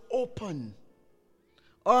wants to open.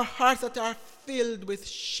 Our hearts that are filled with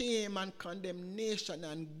shame and condemnation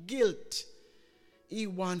and guilt, he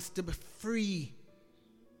wants to be free.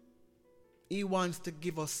 He wants to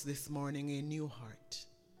give us this morning a new heart,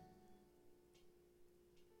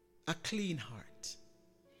 a clean heart.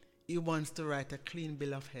 He wants to write a clean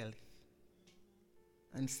bill of health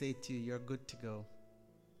and say to you, you're good to go.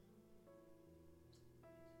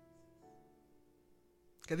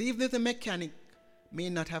 Because even if the mechanic may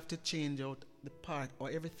not have to change out the part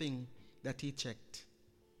or everything that he checked,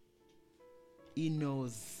 he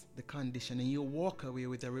knows the condition, and you walk away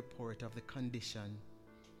with a report of the condition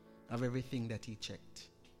of everything that he checked.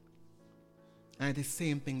 And the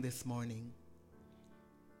same thing this morning.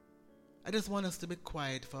 I just want us to be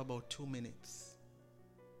quiet for about 2 minutes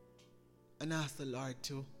and ask the Lord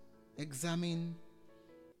to examine,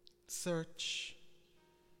 search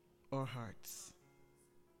our hearts.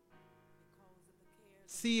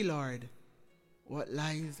 See, Lord, what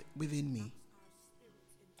lies within me.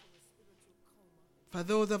 For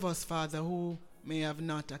those of us, Father, who may have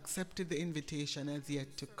not accepted the invitation as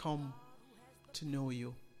yet to come to know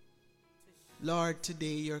you, Lord, today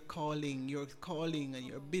you're calling and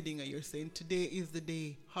you're bidding, and you're saying, today is the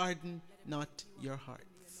day. Harden not your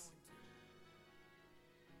hearts.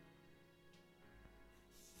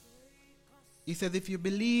 He said, if you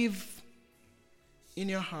believe in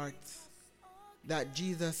your hearts that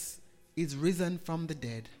Jesus is risen from the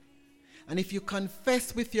dead, and if you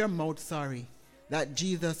confess with your mouth, that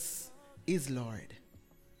Jesus is Lord,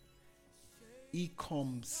 he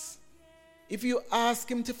comes. If you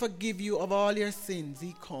ask him to forgive you of all your sins,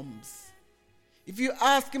 he comes. If you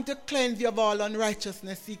ask him to cleanse you of all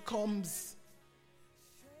unrighteousness, he comes.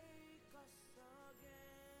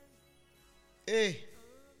 Hey.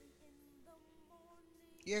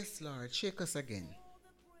 Yes, Lord, shake us again.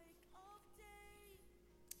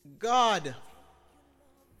 God,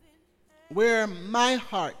 where my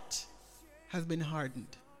heart has been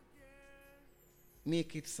hardened,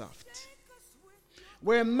 make it soft.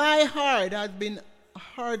 Where my heart has been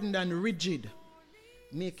hardened and rigid,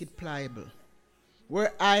 make it pliable.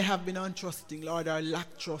 Where I have been untrusting, Lord, I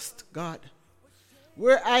lack trust, God.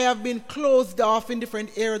 Where I have been closed off in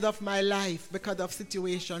different areas of my life because of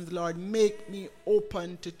situations, Lord, make me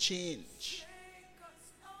open to change.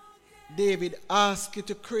 David asked you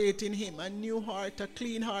to create in him a new heart, a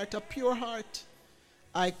clean heart, a pure heart.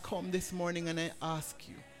 I come this morning and I ask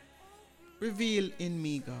you, reveal in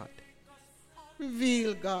me, God.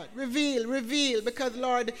 Reveal, God. Reveal. Because,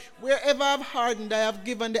 Lord, wherever I've hardened, I have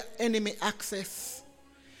given the enemy access.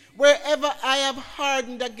 Wherever I have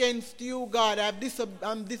hardened against you, God,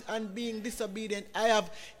 I'm being disobedient, I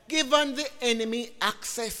have given the enemy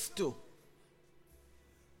access to.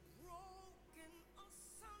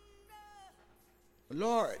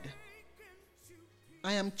 Lord,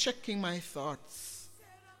 I am checking my thoughts.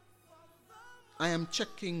 I am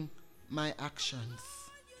checking my actions.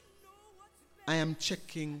 I am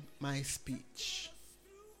checking my speech.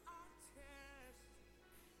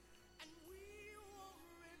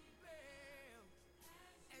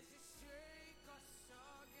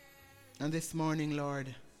 And this morning,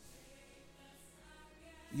 Lord,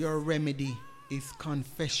 your remedy is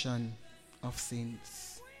confession of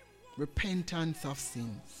sins, repentance of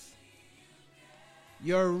sins.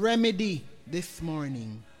 Your remedy this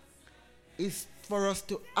morning is for us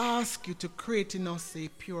to ask you to create in us a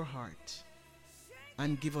pure heart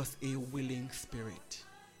and give us a willing spirit.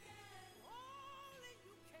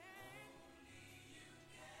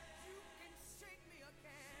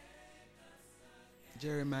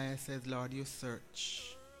 Jeremiah says, Lord, you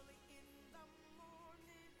search.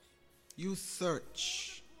 You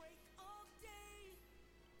search.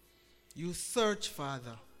 You search,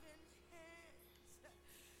 Father.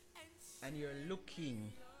 And you're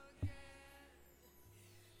looking.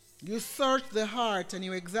 You search the heart and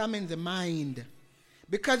you examine the mind.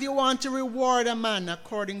 Because you want to reward a man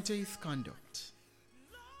according to his conduct.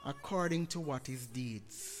 According to what his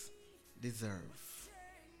deeds deserve.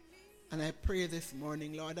 And I pray this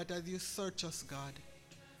morning, Lord, that as you search us, God,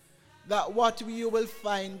 that what you will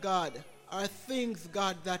find, God, are things,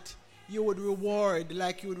 God, that you would reward,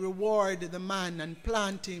 like you would reward the man and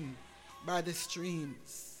plant him by the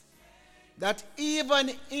streams. That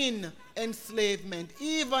even in enslavement,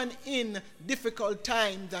 even in difficult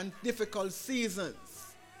times and difficult seasons,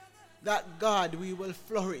 that, God, we will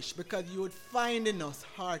flourish because you would find in us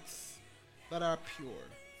hearts that are pure,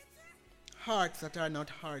 hearts that are not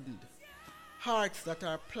hardened, hearts that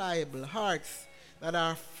are pliable, hearts that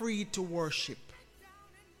are free to worship.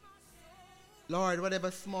 Lord,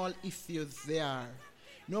 whatever small issues they are,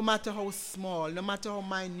 no matter how small, no matter how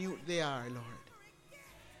minute they are,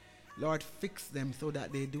 Lord, fix them so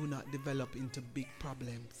that they do not develop into big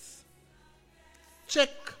problems. Check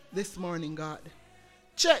this morning, God.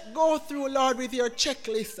 Check, go through, Lord, with your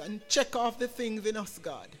checklist and check off the things in us,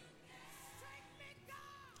 God.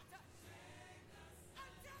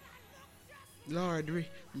 Lord,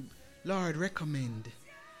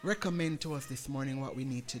 recommend to us this morning what we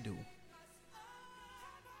need to do.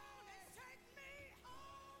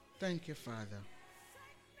 Thank you, Father.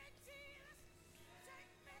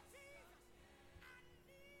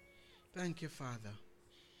 Thank you, Father.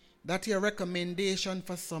 That your recommendation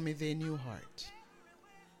for some is a new heart.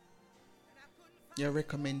 Your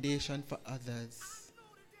recommendation for others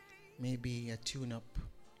may be a tune-up,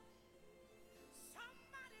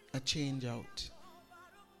 a change out.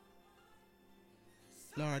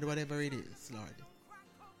 Lord, whatever it is, Lord,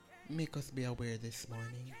 make us be aware this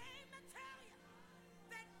morning.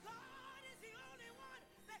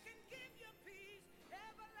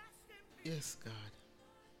 Yes, God.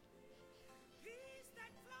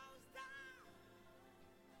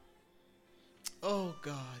 Oh,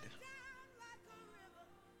 God.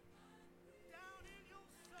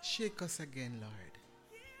 Shake us again, Lord.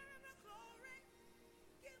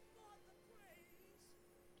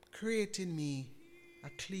 Create in me a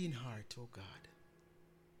clean heart, oh God.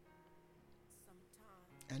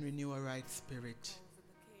 And renew a right spirit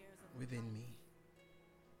within me.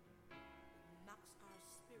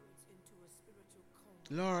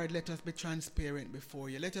 Lord, let us be transparent before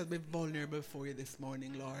you. Let us be vulnerable before you this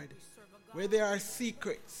morning, Lord. Where there are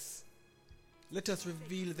secrets, let us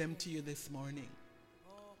reveal them to you this morning.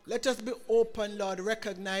 Let us be open, Lord,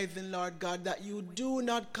 recognizing, Lord God, that you do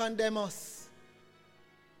not condemn us.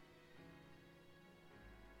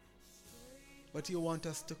 But you want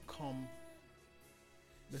us to come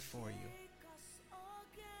before you. Shake us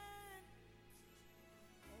again.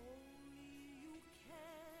 Only you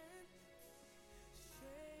can.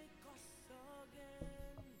 Shake us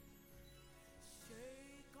again.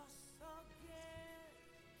 Shake us again.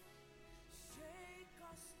 Shake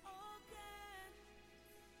us again.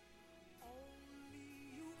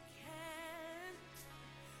 Only you can.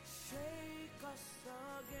 Shake us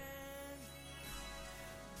again.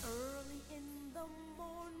 Early in the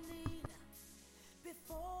morning,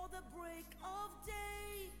 before the break of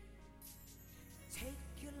day,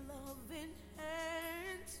 take your loving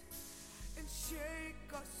hand and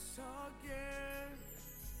shake us again.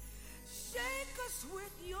 Shake us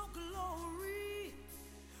with your glory,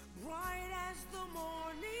 bright as the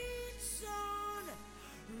morning sun.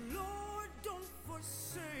 Lord, don't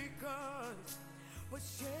forsake us, but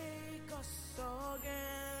shake us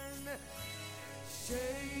again.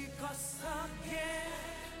 Shake us again.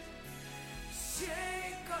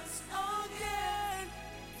 Shake us again.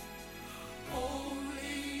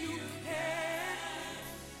 Only you can.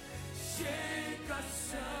 Shake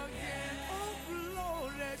us again. Oh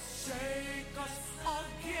Lord, shake us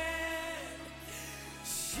again.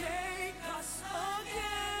 Shake us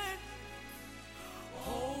again.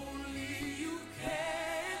 Only you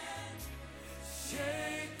can.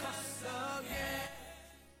 Shake us again.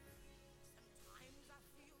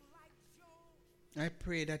 I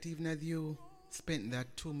pray that even as you spent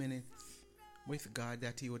that 2 minutes with God,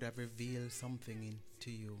 that He would have revealed something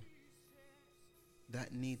to you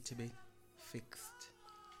that need to be fixed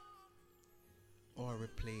or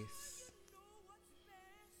replaced.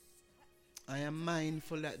 I am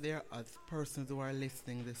mindful that there are persons who are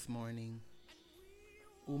listening this morning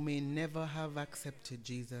who may never have accepted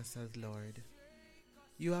Jesus as Lord.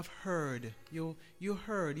 You have heard, you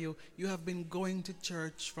have been going to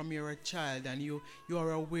church from you're a child, and you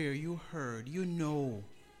are aware, you heard, you know.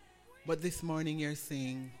 But this morning you're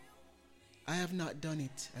saying, I have not done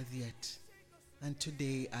it as yet. And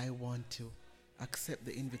today I want to accept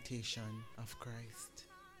the invitation of Christ.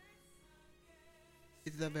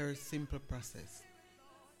 It's a very simple process.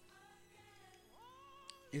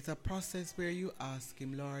 It's a process where you ask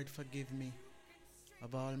Him, Lord, forgive me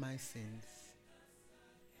of all my sins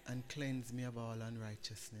and cleanse me of all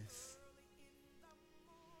unrighteousness.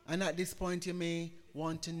 And at this point you may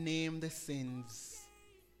want to name the sins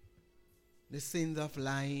of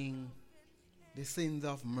lying, the sins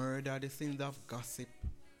of murder, the sins of gossip,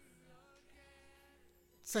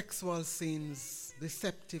 sexual sins,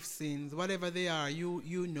 deceptive sins, whatever they are,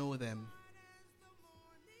 you know them.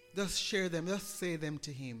 Just share them, just say them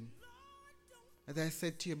to Him. As I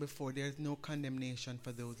said to you before, there is no condemnation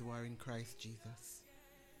for those who are in Christ Jesus.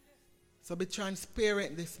 So be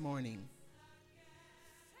transparent this morning.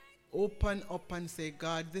 Open up and say,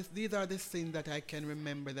 God, these are the sins that I can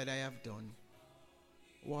remember that I have done.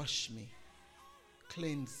 Wash me.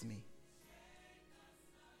 Cleanse me.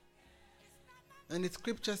 And the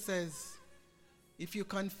scripture says, if you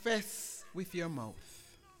confess with your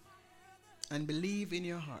mouth and believe in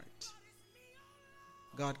your heart,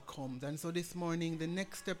 God comes. And so this morning, the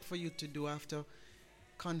next step for you to do after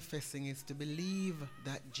confessing is to believe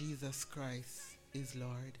that Jesus Christ is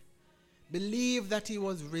Lord. Believe that He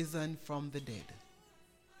was risen from the dead.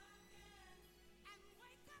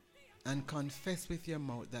 And confess with your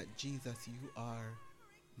mouth that Jesus, you are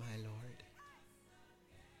my Lord.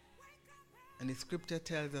 And the scripture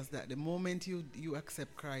tells us that the moment you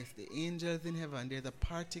accept Christ, the angels in heaven, there's a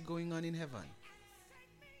party going on in heaven.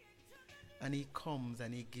 And He comes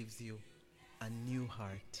and He gives you a new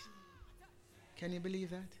heart. Can you believe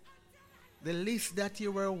that? The list that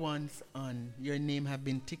you were once on, your name have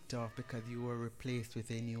been ticked off because you were replaced with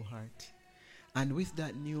a new heart. And with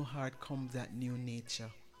that new heart comes that new nature.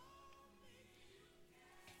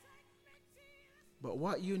 But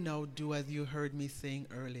what you now do, as you heard me saying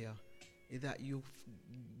earlier, is that you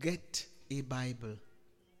get a Bible.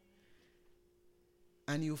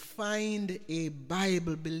 And you find a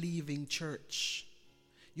Bible-believing church.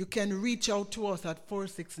 You can reach out to us at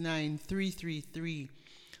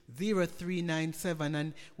 469-333-0397,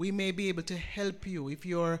 and we may be able to help you. If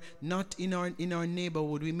you're not in our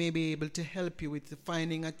neighborhood, we may be able to help you with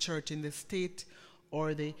finding a church in the state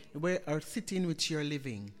or city in which you're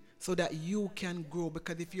living, so that you can grow.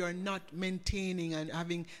 Because if you're not maintaining and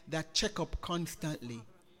having that checkup constantly,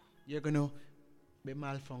 you're going to be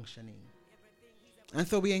malfunctioning. And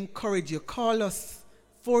so we encourage you, call us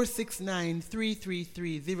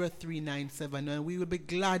 469-333-0397, and we will be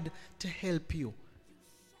glad to help you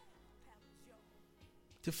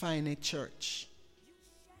to find a church.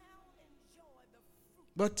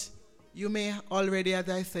 But you may already, as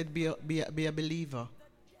I said, be a believer.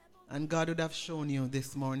 And God would have shown you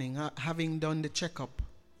this morning, having done the checkup,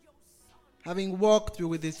 having walked through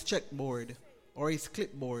with his checkboard or his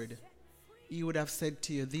clipboard, he would have said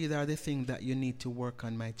to you, these are the things that you need to work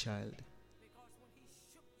on, my child.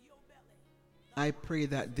 I pray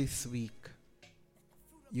that this week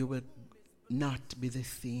you will not be the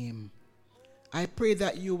same. I pray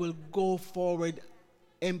that you will go forward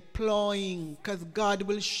employing, because God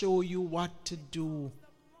will show you what to do.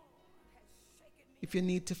 If you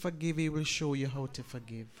need to forgive, he will show you how to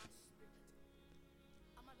forgive.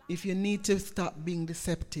 If you need to stop being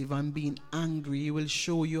deceptive and being angry, he will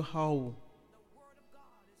show you how.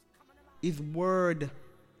 His word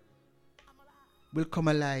will come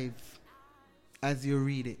alive as you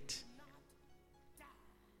read it.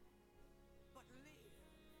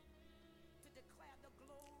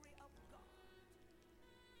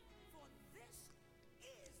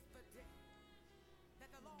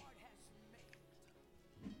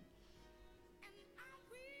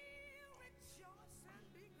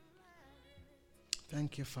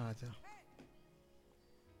 Thank you, Father.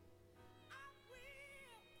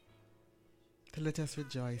 So let us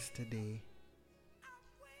rejoice today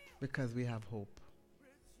because we have hope.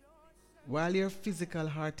 While your physical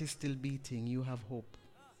heart is still beating, you have hope.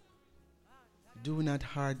 Do not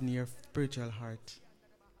harden your spiritual heart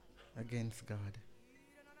against God.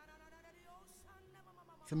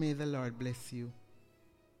 So may the Lord bless you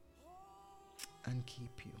and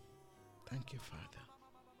keep you. Thank you, Father.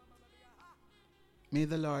 May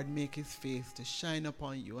the Lord make his face to shine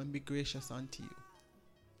upon you and be gracious unto you.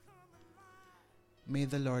 May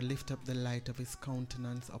the Lord lift up the light of his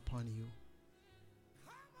countenance upon you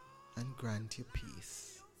and grant you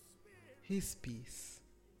peace. His peace.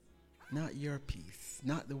 Not your peace,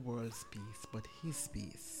 not the world's peace, but his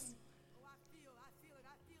peace.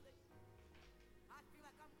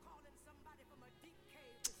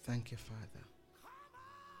 Thank you, Father.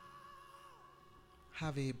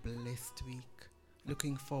 Have a blessed week.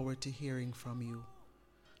 Looking forward to hearing from you.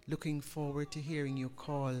 Looking forward to hearing you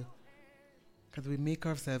call, because we make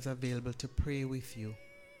ourselves available to pray with you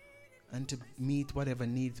and to meet whatever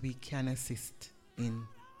needs we can assist in.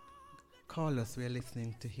 Call us. We are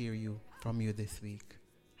listening to hear you from you this week.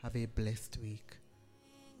 Have a blessed week.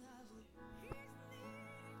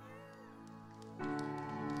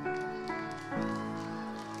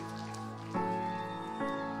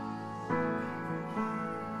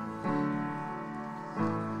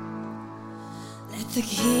 The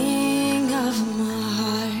king of my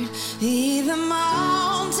heart be the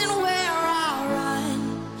mountain where I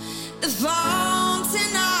run, the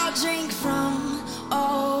fountain I drink from.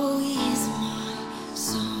 Oh, he's my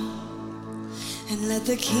song. And let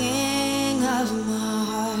the king of my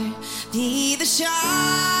heart be the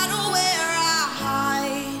shadow where I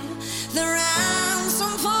hide, the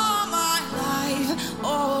ransom for my life.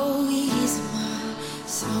 Oh, he's my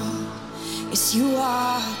song. Yes, you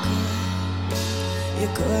are good.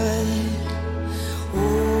 You're good.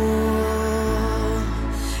 Oh,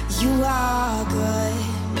 you are good.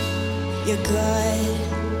 You're good.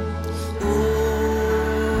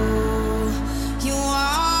 Oh, you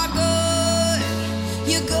are good.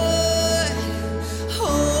 You're good.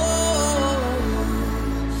 Oh,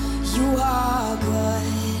 you are good.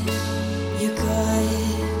 You're good.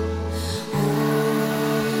 Oh,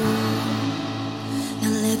 now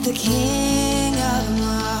let the king of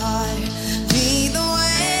my heart be the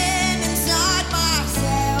wind inside my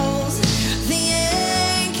sails, the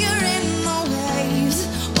anchor in the waves.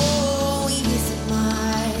 Oh, he's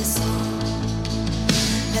my song.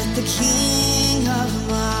 Let the king